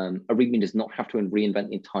 A README does not have to reinvent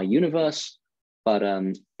the entire universe, but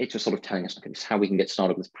it's just sort of telling us, okay, this is how we can get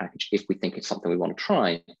started with this package if we think it's something we want to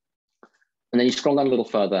try. And then you scroll down a little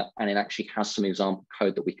further and it actually has some example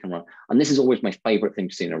code that we can run. And this is always my favorite thing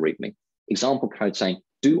to see in a README. Example code saying,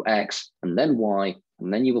 do X and then Y,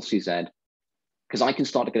 and then you will see Z. Because I can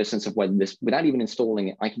start to get a sense of whether this, without even installing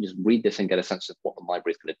it, I can just read this and get a sense of what the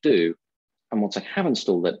library is going to do. And once I have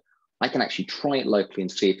installed it, I can actually try it locally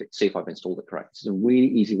and see if I've installed it correct. It's a really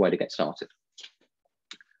easy way to get started.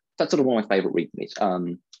 That's sort of one of my favorite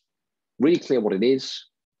READMEs. Really clear what it is,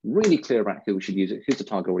 really clear about who we should use it, who's the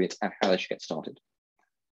target audience, and how they should get started.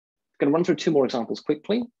 I'm going to run through 2 more examples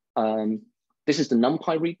quickly. This is the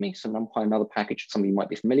NumPy README. So NumPy, another package, something you might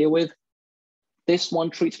be familiar with. This one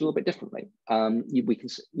treats it a little bit differently. We can,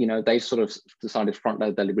 they sort of decided front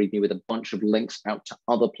load their README with a bunch of links out to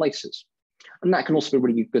other places. And that can also be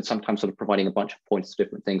really good sometimes, sort of providing a bunch of points to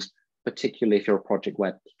different things, particularly if you're a project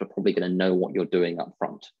where you're probably going to know what you're doing up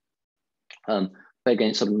front. But again,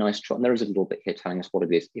 it's sort of nice shot. And there is a little bit here telling us what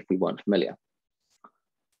it is if we weren't familiar.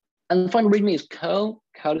 And the final README is curl.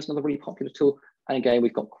 Curl is another really popular tool. And again,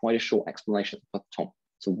 we've got quite a short explanation at the top.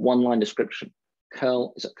 It's a 1-line description.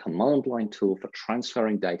 Curl is a command line tool for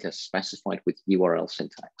transferring data specified with URL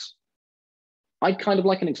syntax. I'd kind of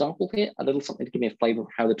like an example here, a little something to give me a flavor of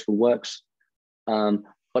how the tool works.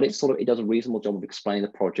 But it does a reasonable job of explaining the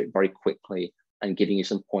project very quickly and giving you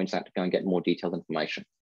some points out to go and get more detailed information.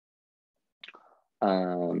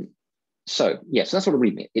 So that's what a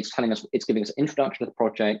README. It's giving us an introduction to the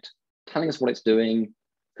project, telling us what it's doing,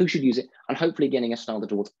 who should use it, and hopefully getting us started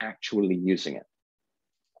towards actually using it.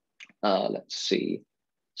 Let's see.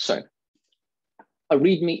 So a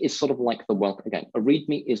README is sort of like the welcome. Again, a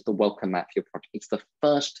README is the welcome mat for your project. It's the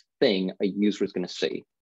first thing a user is going to see.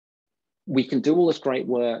 We can do all this great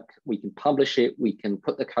work. We can publish it. We can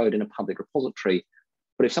put the code in a public repository.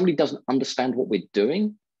 But if somebody doesn't understand what we're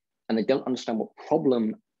doing and they don't understand what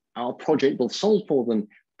problem our project will solve for them,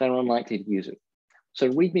 they're unlikely to use it. So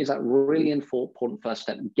README is that really important first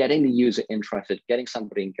step, getting the user interested, getting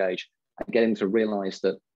somebody engaged, and getting to realize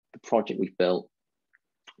that the project we've built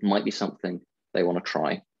might be something they want to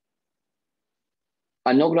try.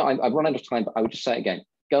 I've run out of time, but I would just say again,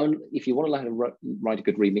 if you want to learn how to write a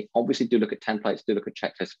good README, obviously do look at templates, do look at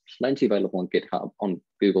checklists, plenty available on GitHub, on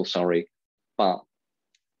Google, but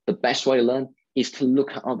the best way to learn is to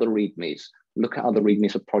look at other READMEs. Look at other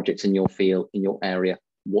READMEs for projects in your field, in your area.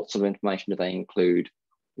 What sort of information do they include?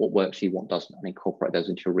 What works for you, what doesn't, and incorporate those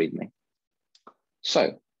into your README.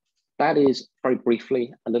 So that is very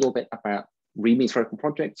briefly a little bit about READMEs for open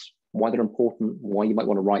projects, why they're important, why you might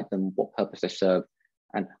want to write them, what purpose they serve,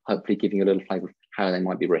 and hopefully giving you a little flavor of how they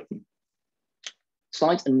might be written.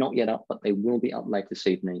 Slides are not yet up, but they will be up later this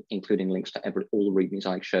evening, including links to all the READMEs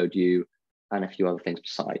I showed you and a few other things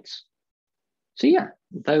besides. So yeah,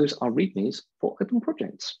 those are READMEs for open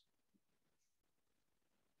projects.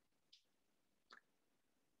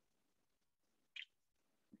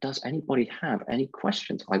 Does anybody have any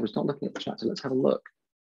questions? I was not looking at the chat, so let's have a look.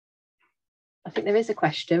 I think there is a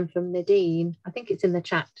question from Nadine. I think it's in the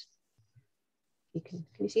chat. Can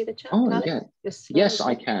you see the chat? Oh, Alex? yeah. Yes,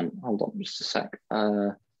 I can. Hold on just a sec.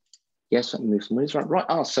 Yes, let me move some moves around.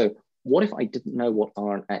 Right. So what if I didn't know what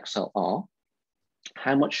R and Excel are?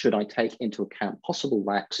 How much should I take into account possible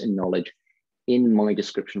lacks in knowledge in my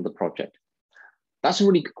description of the project? That's a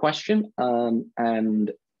really good question,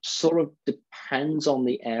 and sort of depends on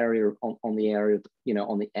the area, on the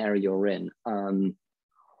area you're in.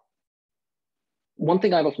 One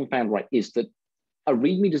thing I've often found, right, is that a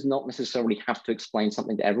README does not necessarily have to explain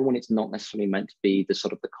something to everyone. It's not necessarily meant to be the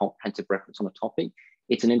sort of the comprehensive reference on a topic.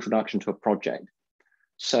 It's an introduction to a project.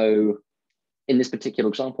 So in this particular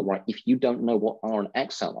example, right, if you don't know what R and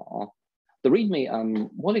Excel are, the README,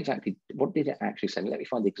 what did it actually say? Let me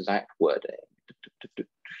find the exact wording.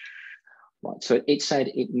 Right, so it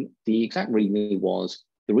said, the exact README was,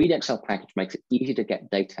 the read Excel package makes it easy to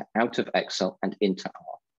get data out of Excel and into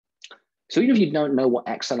R. So even if you don't know what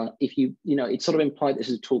Excel are, it's sort of implied this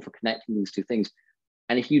is a tool for connecting these two things.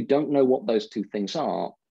 And if you don't know what those two things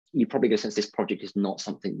are, you probably get a sense this project is not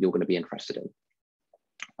something you're going to be interested in.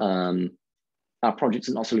 Our projects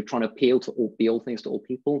are not necessarily trying to appeal to be all things to all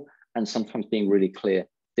people, and sometimes being really clear,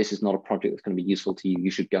 this is not a project that's going to be useful to you, you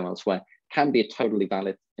should go elsewhere, can be a totally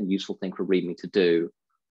valid and useful thing for README to do,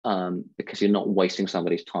 because you're not wasting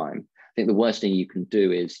somebody's time. I think the worst thing you can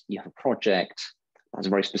do is you have a project that has a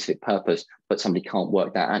very specific purpose, but somebody can't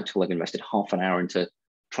work that out until they've invested half an hour into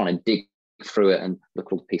trying to dig through it and look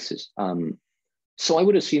at all the pieces. So I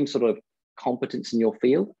would assume sort of competence in your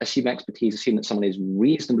field, assume expertise, assume that someone is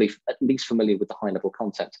reasonably at least familiar with the high level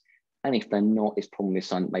concept. And if they're not, it's probably a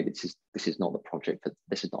sign that maybe this is not the project, that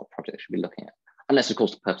this is not a project they should be looking at. Unless, of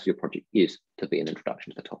course, the purpose of your project is to be an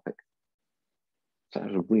introduction to the topic. So that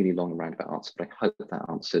was a really long and roundabout answer, but I hope that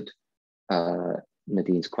answered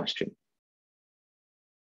Nadine's question.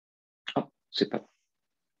 Oh, super.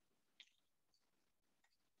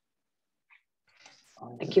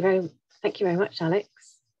 Thank you very much, Alex.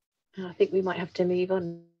 I think we might have to move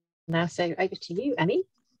on now. So over to you, Annie.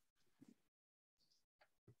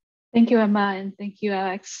 Thank you, Emma, and thank you,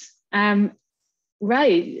 Alex.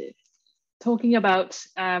 Right, talking about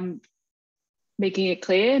making it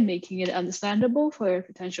clear, making it understandable for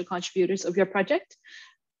potential contributors of your project.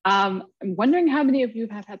 I'm wondering how many of you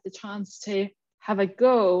have had the chance to have a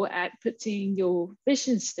go at putting your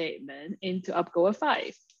vision statement into UpGoer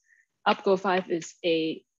 5. UpGoer 5 is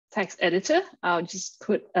a text editor. I'll just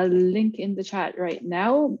put a link in the chat right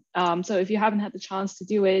now. So if you haven't had the chance to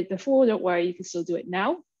do it before, don't worry, you can still do it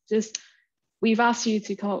now. We've asked you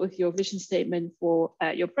to come up with your vision statement for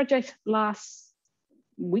your project last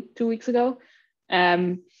week, 2 weeks ago.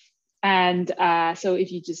 So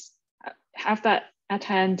if you just have that at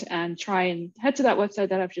hand and try and head to that website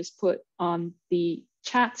that I've just put on the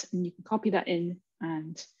chat, and you can copy that in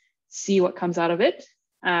and see what comes out of it.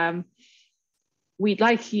 We'd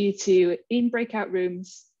like you to, in breakout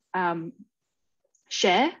rooms,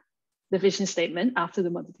 share the vision statement after the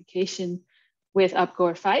modification with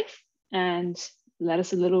UpGoer 5 and let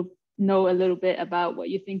us know a little bit about what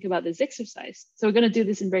you think about this exercise. So we're going to do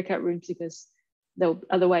this in breakout rooms because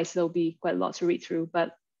otherwise there'll be quite a lot to read through.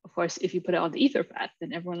 But of course, if you put it on the Etherpad,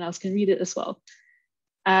 then everyone else can read it as well.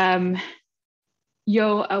 Are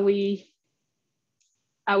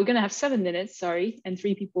we going to have 7 minutes, sorry, and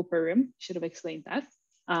 3 people per room. Should have explained that.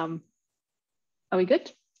 Are we good?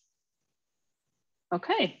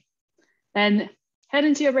 Okay, then head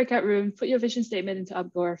into your breakout room, put your vision statement into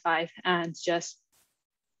UpGoer 5 and just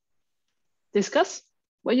discuss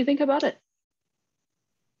what you think about it.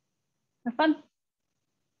 Have fun.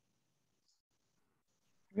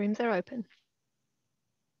 Rooms are open.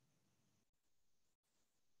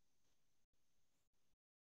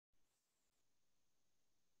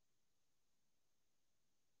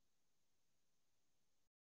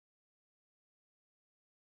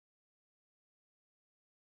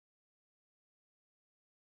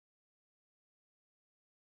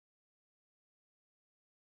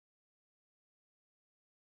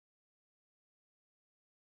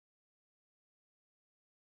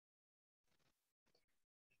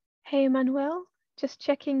 Hey, Manuel, just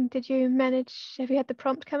checking, have you had the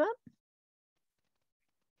prompt come up?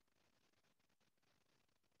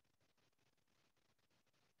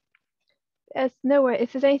 No worries.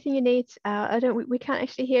 If there's anything you need, we can't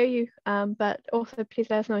actually hear you, but also please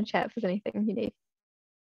let us know in chat if there's anything you need.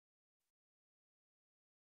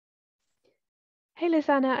 Hey,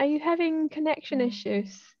 Lizanna, are you having connection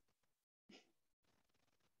issues?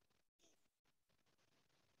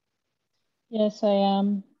 Yes, I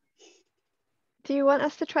am. Do you want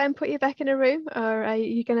us to try and put you back in a room, or are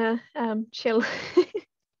you gonna chill?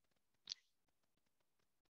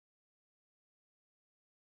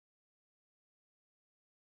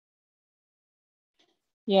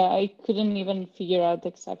 Yeah, I couldn't even figure out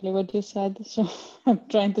exactly what you said, so I'm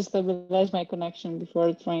trying to stabilize my connection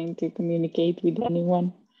before trying to communicate with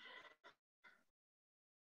anyone.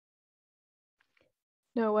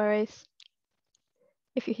 No worries.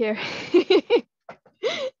 If you hear.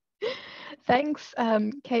 Thanks,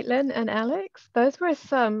 Caitlin and Alex. Those were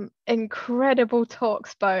some incredible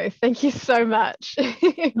talks both. Thank you so much.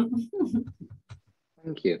 Thank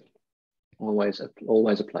you. Always a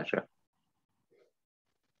pleasure.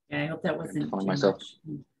 Yeah, I hope that wasn't too myself.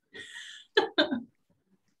 much.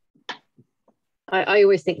 I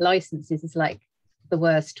always think licenses is like the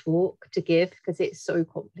worst talk to give because it's so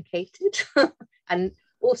complicated. And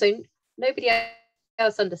also nobody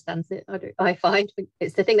else understands it. I find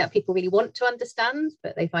it's the thing that people really want to understand,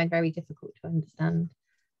 but they find very difficult to understand.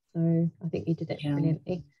 So I think you did it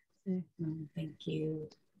brilliantly. So. Thank you.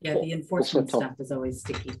 Yeah, the enforcement stuff is always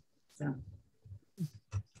sticky. So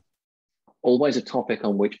always a topic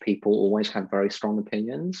on which people always have very strong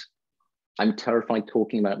opinions. I'm terrified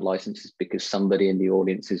talking about licenses because somebody in the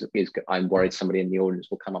audience I'm worried somebody in the audience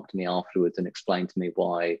will come up to me afterwards and explain to me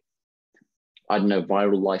why, I don't know,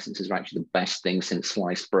 viral licenses are actually the best thing since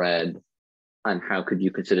sliced bread. And how could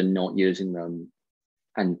you consider not using them?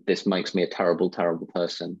 And this makes me a terrible, terrible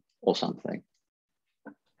person or something.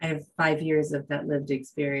 I have 5 years of that lived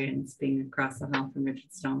experience being across the hall from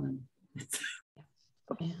Richard Stallman.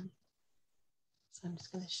 Yeah. So I'm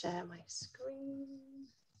just going to share my screen.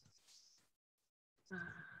 So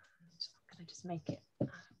I'm going to just make it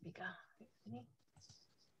bigger. Hopefully.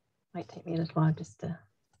 Might take me a little while just to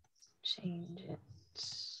change it.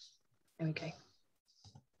 There we go. Can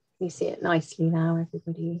you see it nicely now,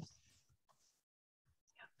 everybody?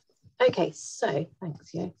 Okay, so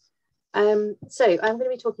thanks, Yo. So I'm going to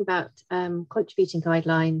be talking about contributing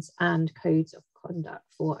guidelines and codes of conduct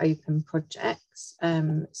for open projects.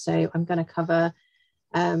 So I'm going to cover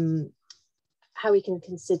how we can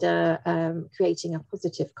consider creating a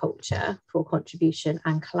positive culture for contribution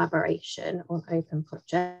and collaboration on open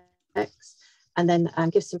projects, and then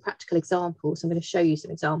give some practical examples. I'm going to show you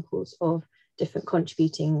some examples of different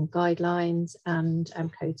contributing guidelines and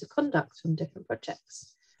codes of conduct from different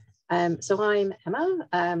projects. So I'm Emma.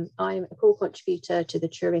 I'm a core contributor to the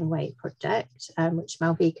Turing Way project, which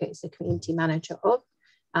Malvika is the community manager of.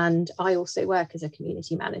 And I also work as a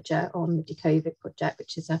community manager on the Decovid project,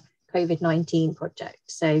 which is a COVID-19 project.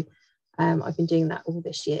 So I've been doing that all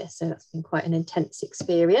this year. So that's been quite an intense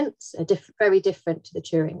experience, very different to the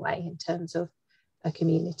Turing Way in terms of a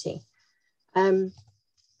community.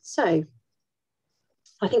 So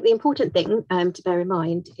I think the important thing to bear in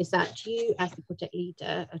mind is that you as the project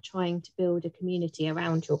leader are trying to build a community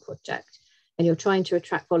around your project, and you're trying to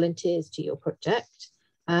attract volunteers to your project.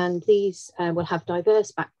 And these will have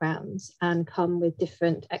diverse backgrounds and come with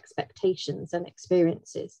different expectations and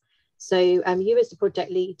experiences. So you as the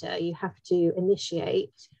project leader, you have to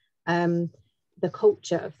initiate the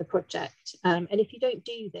culture of the project. And if you don't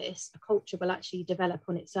do this, a culture will actually develop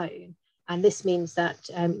on its own. And this means that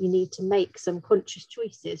you need to make some conscious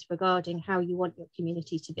choices regarding how you want your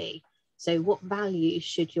community to be. So what values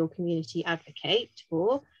should your community advocate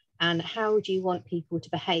for? And how do you want people to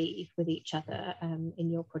behave with each other in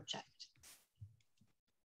your project?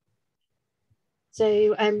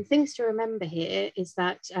 So things to remember here is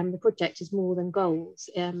that the project is more than goals.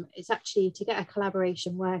 It's actually, to get a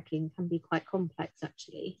collaboration working can be quite complex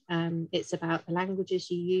actually. It's about the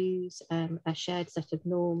languages you use, a shared set of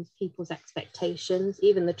norms, people's expectations,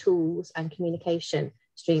 even the tools and communication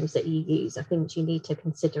streams that you use are things you need to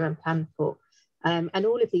consider and plan for. And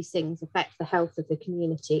all of these things affect the health of the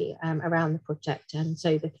community around the project, and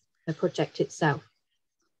so the project itself.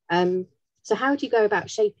 So how do you go about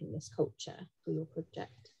shaping this culture for your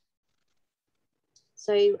project?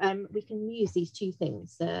 So we can use these two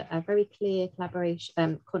things, a very clear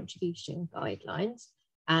collaboration, contribution guidelines,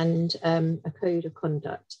 and a code of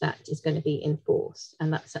conduct that is going to be enforced.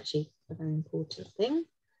 And that's actually a very important thing.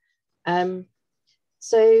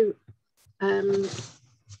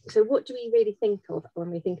 So what do we really think of when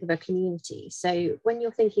we think of a community? So when you're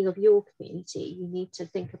thinking of your community, you need to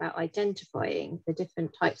think about identifying the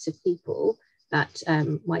different types of people that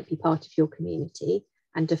might be part of your community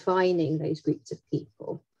and defining those groups of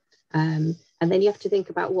people. And then you have to think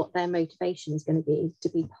about what their motivation is going to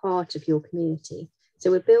be part of your community. So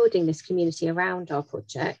we're building this community around our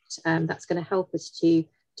project. That's going to help us to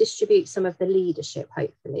distribute some of the leadership,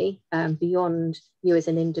 hopefully, beyond you as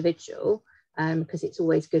an individual. Because it's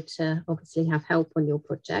always good to obviously have help on your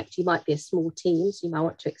project. You might be a small team, so you might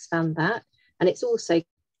want to expand that. And it's also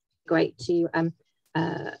great to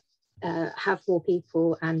have more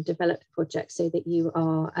people and develop the project so that you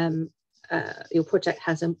are your project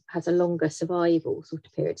has a longer survival sort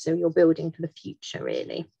of period. So you're building for the future,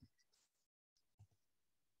 really.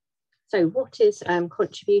 So what is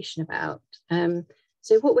contribution about?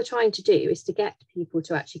 So what we're trying to do is to get people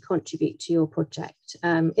to actually contribute to your project.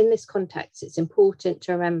 In this context, it's important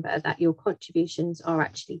to remember that your contributions are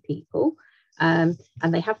actually people, and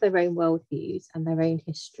they have their own worldviews and their own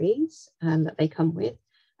histories that they come with.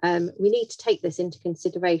 We need to take this into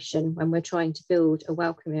consideration when we're trying to build a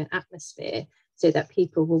welcoming atmosphere so that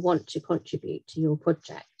people will want to contribute to your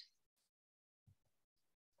project.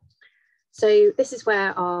 So this is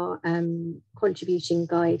where our contribution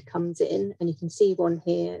guide comes in, and you can see one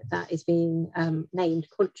here that is being named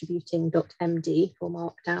contributing.md for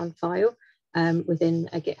Markdown file within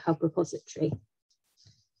a GitHub repository.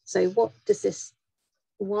 So what does this,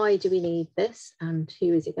 why do we need this, and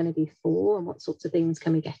who is it going to be for, and what sorts of things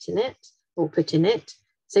can we get in it or put in it?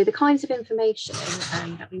 So the kinds of information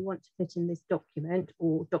that we want to put in this document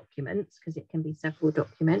or documents, because it can be several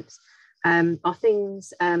documents, are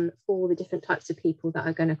things for the different types of people that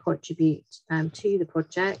are going to contribute to the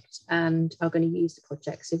project and are going to use the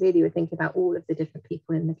project. So really we're thinking about all of the different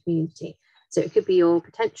people in the community. So it could be your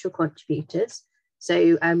potential contributors. So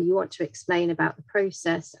you want to explain about the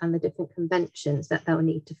process and the different conventions that they'll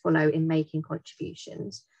need to follow in making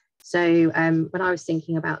contributions. So when I was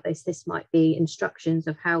thinking about this, this might be instructions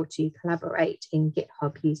of how to collaborate in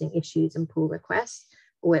GitHub using issues and pull requests,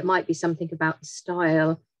 or it might be something about the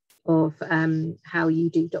style of how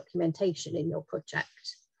you do documentation in your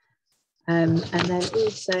project. And then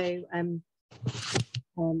also,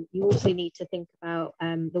 you also need to think about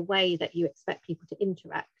the way that you expect people to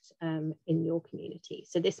interact in your community.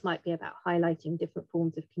 So this might be about highlighting different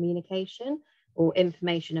forms of communication or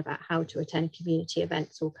information about how to attend community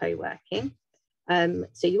events or co-working.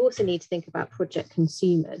 So you also need to think about project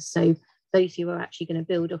consumers. So those who are actually going to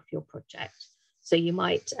build off your project. So you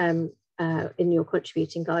might, in your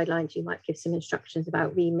contributing guidelines, you might give some instructions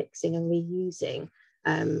about remixing and reusing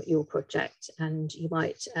your project, and you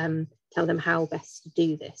might tell them how best to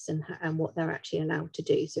do this and what they're actually allowed to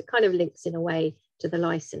do. So it kind of links in a way to the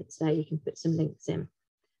license there. You can put some links in.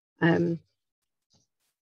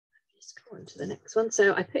 Just go on to the next one.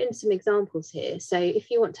 So I put in some examples here. So if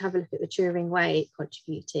you want to have a look at the Turing Way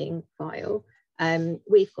contributing file,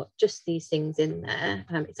 we've got just these things in there.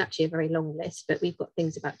 It's actually a very long list, but we've got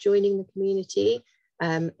things about joining the community.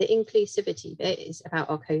 The inclusivity bit is about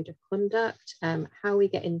our code of conduct, how we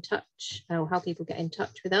get in touch, or how people get in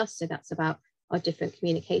touch with us. So that's about our different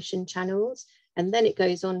communication channels. And then it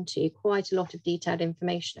goes on to quite a lot of detailed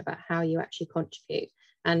information about how you actually contribute.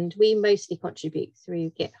 And we mostly contribute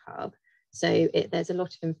through GitHub. So there's a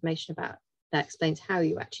lot of information about that explains how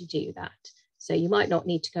you actually do that. So you might not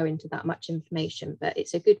need to go into that much information, but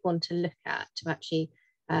it's a good one to look at to actually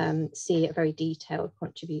see a very detailed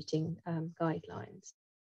contributing guidelines.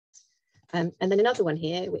 And then another one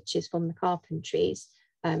here, which is from the Carpentries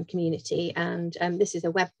community. And this is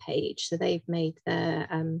a web page. So they've made their,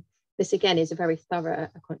 this again is a very thorough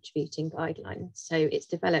contributing guideline. So it's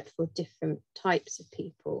developed for different types of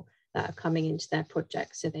people that are coming into their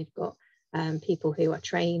project. So they've got people who are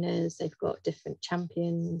trainers, they've got different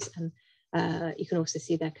champions, and you can also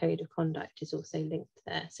see their code of conduct is also linked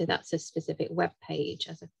there. So that's a specific web page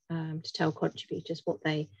as a, to tell contributors what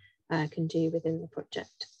they can do within the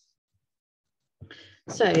project.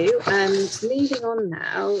 So moving on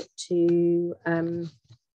now to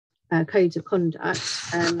codes of conduct.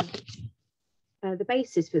 The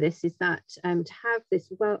basis for this is that to have this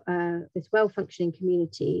well-functioning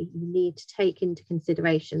community, you need to take into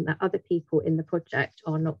consideration that other people in the project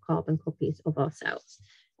are not carbon copies of ourselves.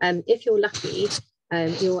 If you're lucky,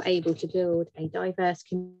 you're able to build a diverse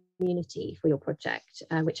community for your project,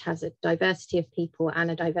 which has a diversity of people and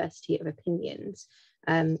a diversity of opinions,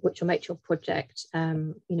 which will make your project,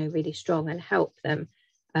 really strong and help them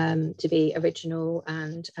to be original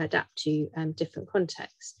and adapt to different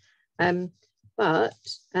contexts. But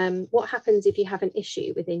what happens if you have an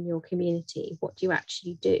issue within your community? What do you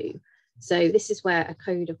actually do? So this is where a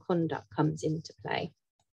code of conduct comes into play.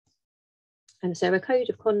 And so a code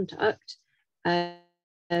of conduct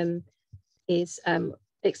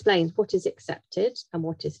explains what is accepted and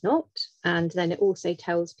what is not. And then it also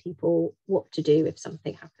tells people what to do if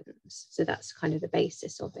something happens. So that's kind of the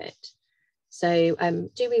basis of it. So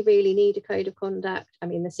do we really need a code of conduct? I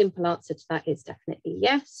mean, the simple answer to that is definitely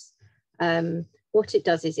yes. What it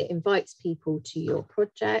does is it invites people to your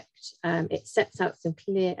project. It sets out some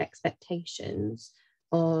clear expectations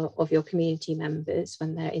of your community members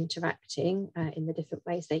when they're interacting in the different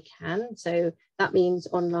ways they can. So that means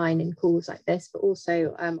online in calls like this, but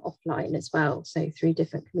also offline as well, so through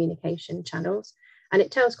different communication channels. And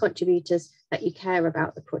it tells contributors that you care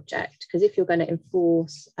about the project, because if you're going to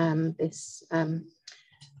enforce this,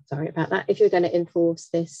 if you're going to enforce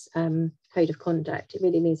this code of conduct, it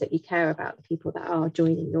really means that you care about the people that are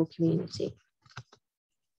joining your community.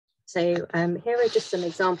 So here are just some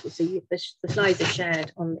examples. So the slides are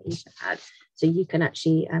shared on the Etherpad, so you can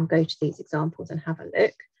actually go to these examples and have a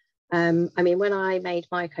look. I mean, when I made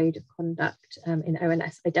my code of conduct in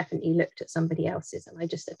OLS, I definitely looked at somebody else's and I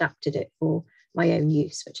just adapted it for my own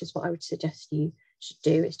use, which is what I would suggest you should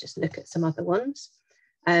do, is just look at some other ones.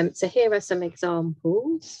 So here are some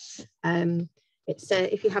examples.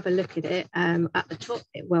 If you have a look at it, at the top,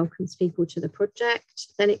 it welcomes people to the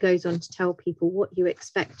project. Then it goes on to tell people what you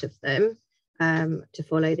expect of them to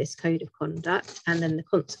follow this code of conduct, and then the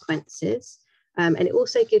consequences. And it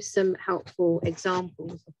also gives some helpful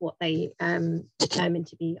examples of what they determine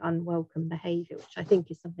to be unwelcome behaviour, which I think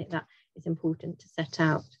is something that is important to set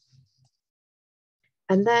out.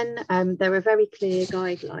 And then there are very clear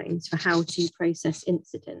guidelines for how to process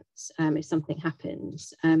incidents if something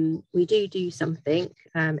happens. We do something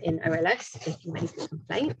in OLS if you make a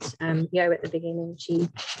complaint. Yo at the beginning, she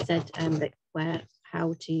said that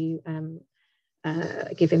how to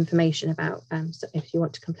give information about if you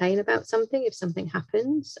want to complain about something, if something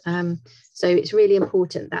happens. So it's really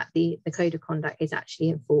important that the code of conduct is actually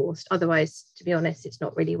enforced. Otherwise, to be honest, it's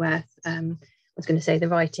not really worth, I was going to say the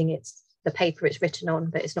writing, it's the paper it's written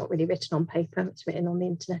on, but it's not really written on paper, it's written on the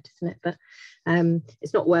internet, isn't it? But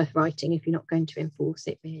it's not worth writing if you're not going to enforce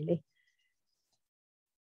it, really.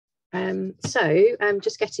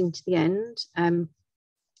 Just getting to the end,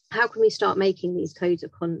 how can we start making these codes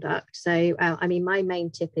of conduct? So, I mean, my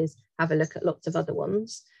main tip is have a look at lots of other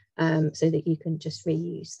ones so that you can just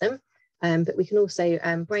reuse them. But we can also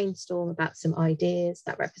brainstorm about some ideas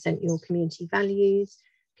that represent your community values,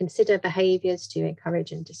 consider behaviours to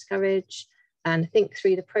encourage and discourage, and think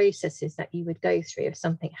through the processes that you would go through if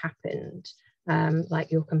something happened,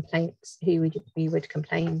 like your complaints, who you would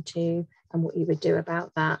complain to and what you would do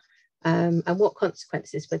about that. And what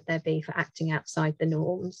consequences would there be for acting outside the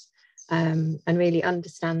norms, and really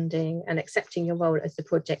understanding and accepting your role as the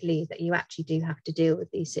project lead, that you actually do have to deal with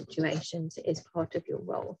these situations. It is part of your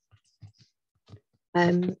role.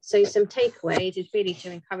 So some takeaways is really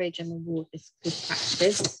to encourage and reward this good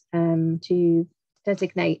practice, to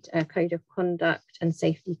designate a code of conduct and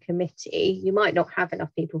safety committee. You might not have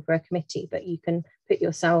enough people for a committee, but you can put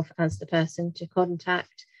yourself as the person to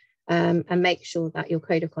contact. And make sure that your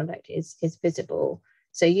code of conduct is visible.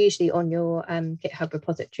 So usually on your GitHub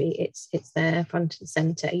repository, it's there front and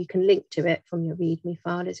center. You can link to it from your README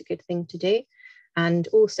file, is a good thing to do. And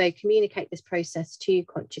also communicate this process to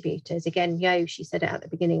contributors. Again, Yo, she said it at the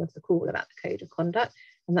beginning of the call about the code of conduct,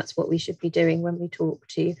 and that's what we should be doing when we talk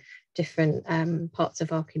to different parts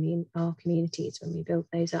of our communities when we build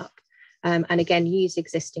those up. And again, use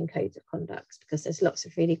existing codes of conduct, because there's lots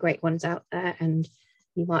of really great ones out there, and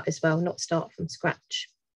you might as well not start from scratch.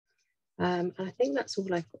 And I think that's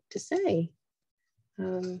all I've got to say.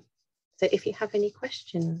 So if you have any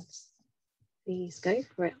questions, please go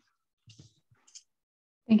for it.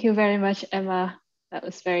 Thank you very much, Emma. That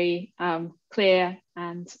was very clear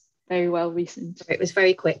and very well reasoned. It was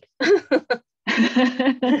very quick.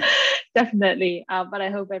 Definitely, but I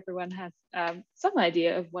hope everyone has some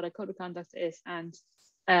idea of what a code of conduct is. And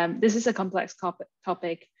this is a complex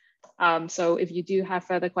topic. So if you do have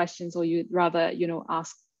further questions, or you'd rather,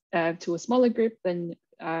 ask to a smaller group, then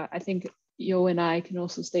I think Yo and I can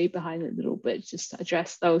also stay behind a little bit just to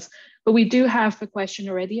address those. But we do have a question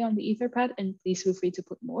already on the Etherpad, and please feel free to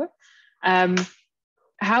put more.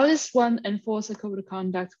 How does one enforce a code of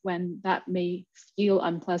conduct when that may feel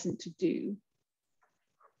unpleasant to do?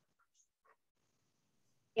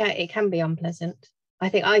 Yeah, it can be unpleasant. I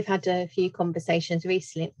think I've had a few conversations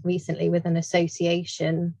recently with an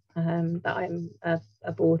association that I'm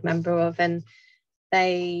a board member of, and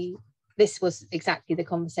this was exactly the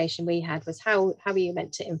conversation we had, was how are you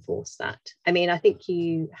meant to enforce that? I mean, I think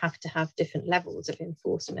you have to have different levels of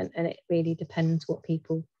enforcement, and it really depends what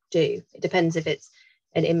people do. It depends if it's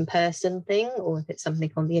an in-person thing or if it's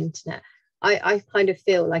something on the internet. I kind of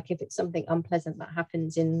feel like if it's something unpleasant that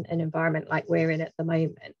happens in an environment like we're in at the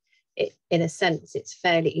moment, in a sense, it's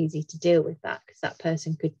fairly easy to deal with that, because that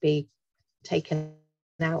person could be taken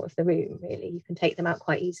out of the room, really. You can take them out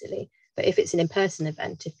quite easily. But if it's an in-person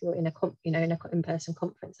event, if you're in a in-person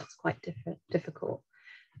conference, that's quite difficult.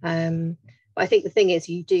 But I think the thing is,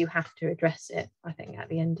 you do have to address it, I think, at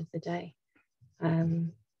the end of the day,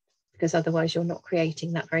 because otherwise you're not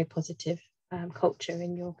creating that very positive culture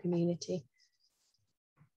in your community.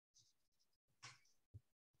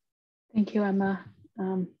 Thank you, Emma.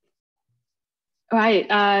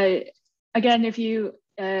 Right. Again, if you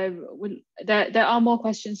there are more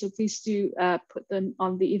questions, so please do put them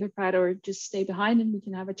on the Etherpad, or just stay behind and we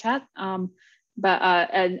can have a chat. And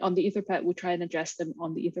on the Etherpad, we'll try and address them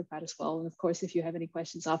on the Etherpad as well. And of course, if you have any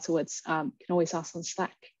questions afterwards, you can always ask on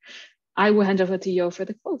Slack. I will hand over to Yo for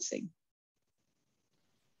the closing.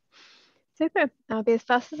 Super. I'll be as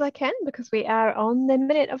fast as I can, because we are on the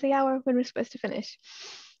minute of the hour when we're supposed to finish.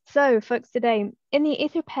 So, folks, today in the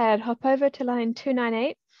Etherpad, hop over to line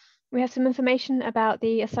 298. We have some information about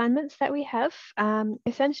the assignments that we have.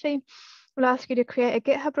 Essentially, we'll ask you to create a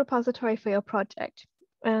GitHub repository for your project,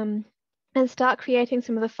 and start creating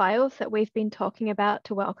some of the files that we've been talking about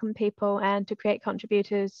to welcome people and to create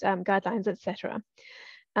contributors, guidelines, etc.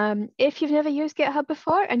 If you've never used GitHub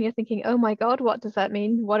before and you're thinking, oh my God, what does that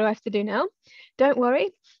mean? What do I have to do now? Don't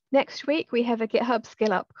worry. Next week, we have a GitHub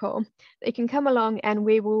Skill Up call that you can come along and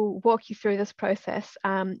we will walk you through this process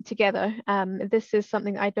together. This is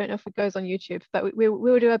something I don't know if it goes on YouTube, but we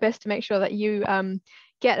will do our best to make sure that you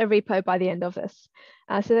get a repo by the end of this.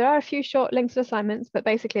 So there are a few short links of assignments, but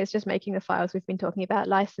basically it's just making the files we've been talking about: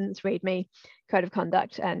 license, README, code of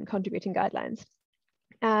conduct, and contributing guidelines.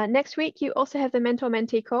 Next week, you also have the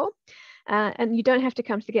mentor-mentee call, and you don't have to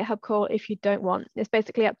come to the GitHub call if you don't want. It's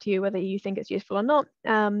basically up to you whether you think it's useful or not.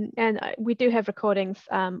 And we do have recordings,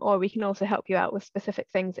 or we can also help you out with specific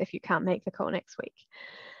things if you can't make the call next week.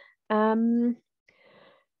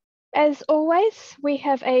 As always, we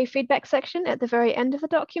have a feedback section at the very end of the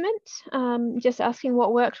document, just asking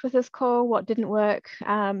what worked with this call, what didn't work,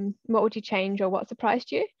 what would you change, or what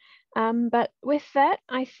surprised you. But with that,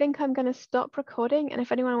 I think I'm going to stop recording. And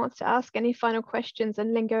if anyone wants to ask any final questions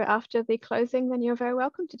and linger after the closing, then you're very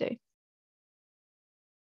welcome to do.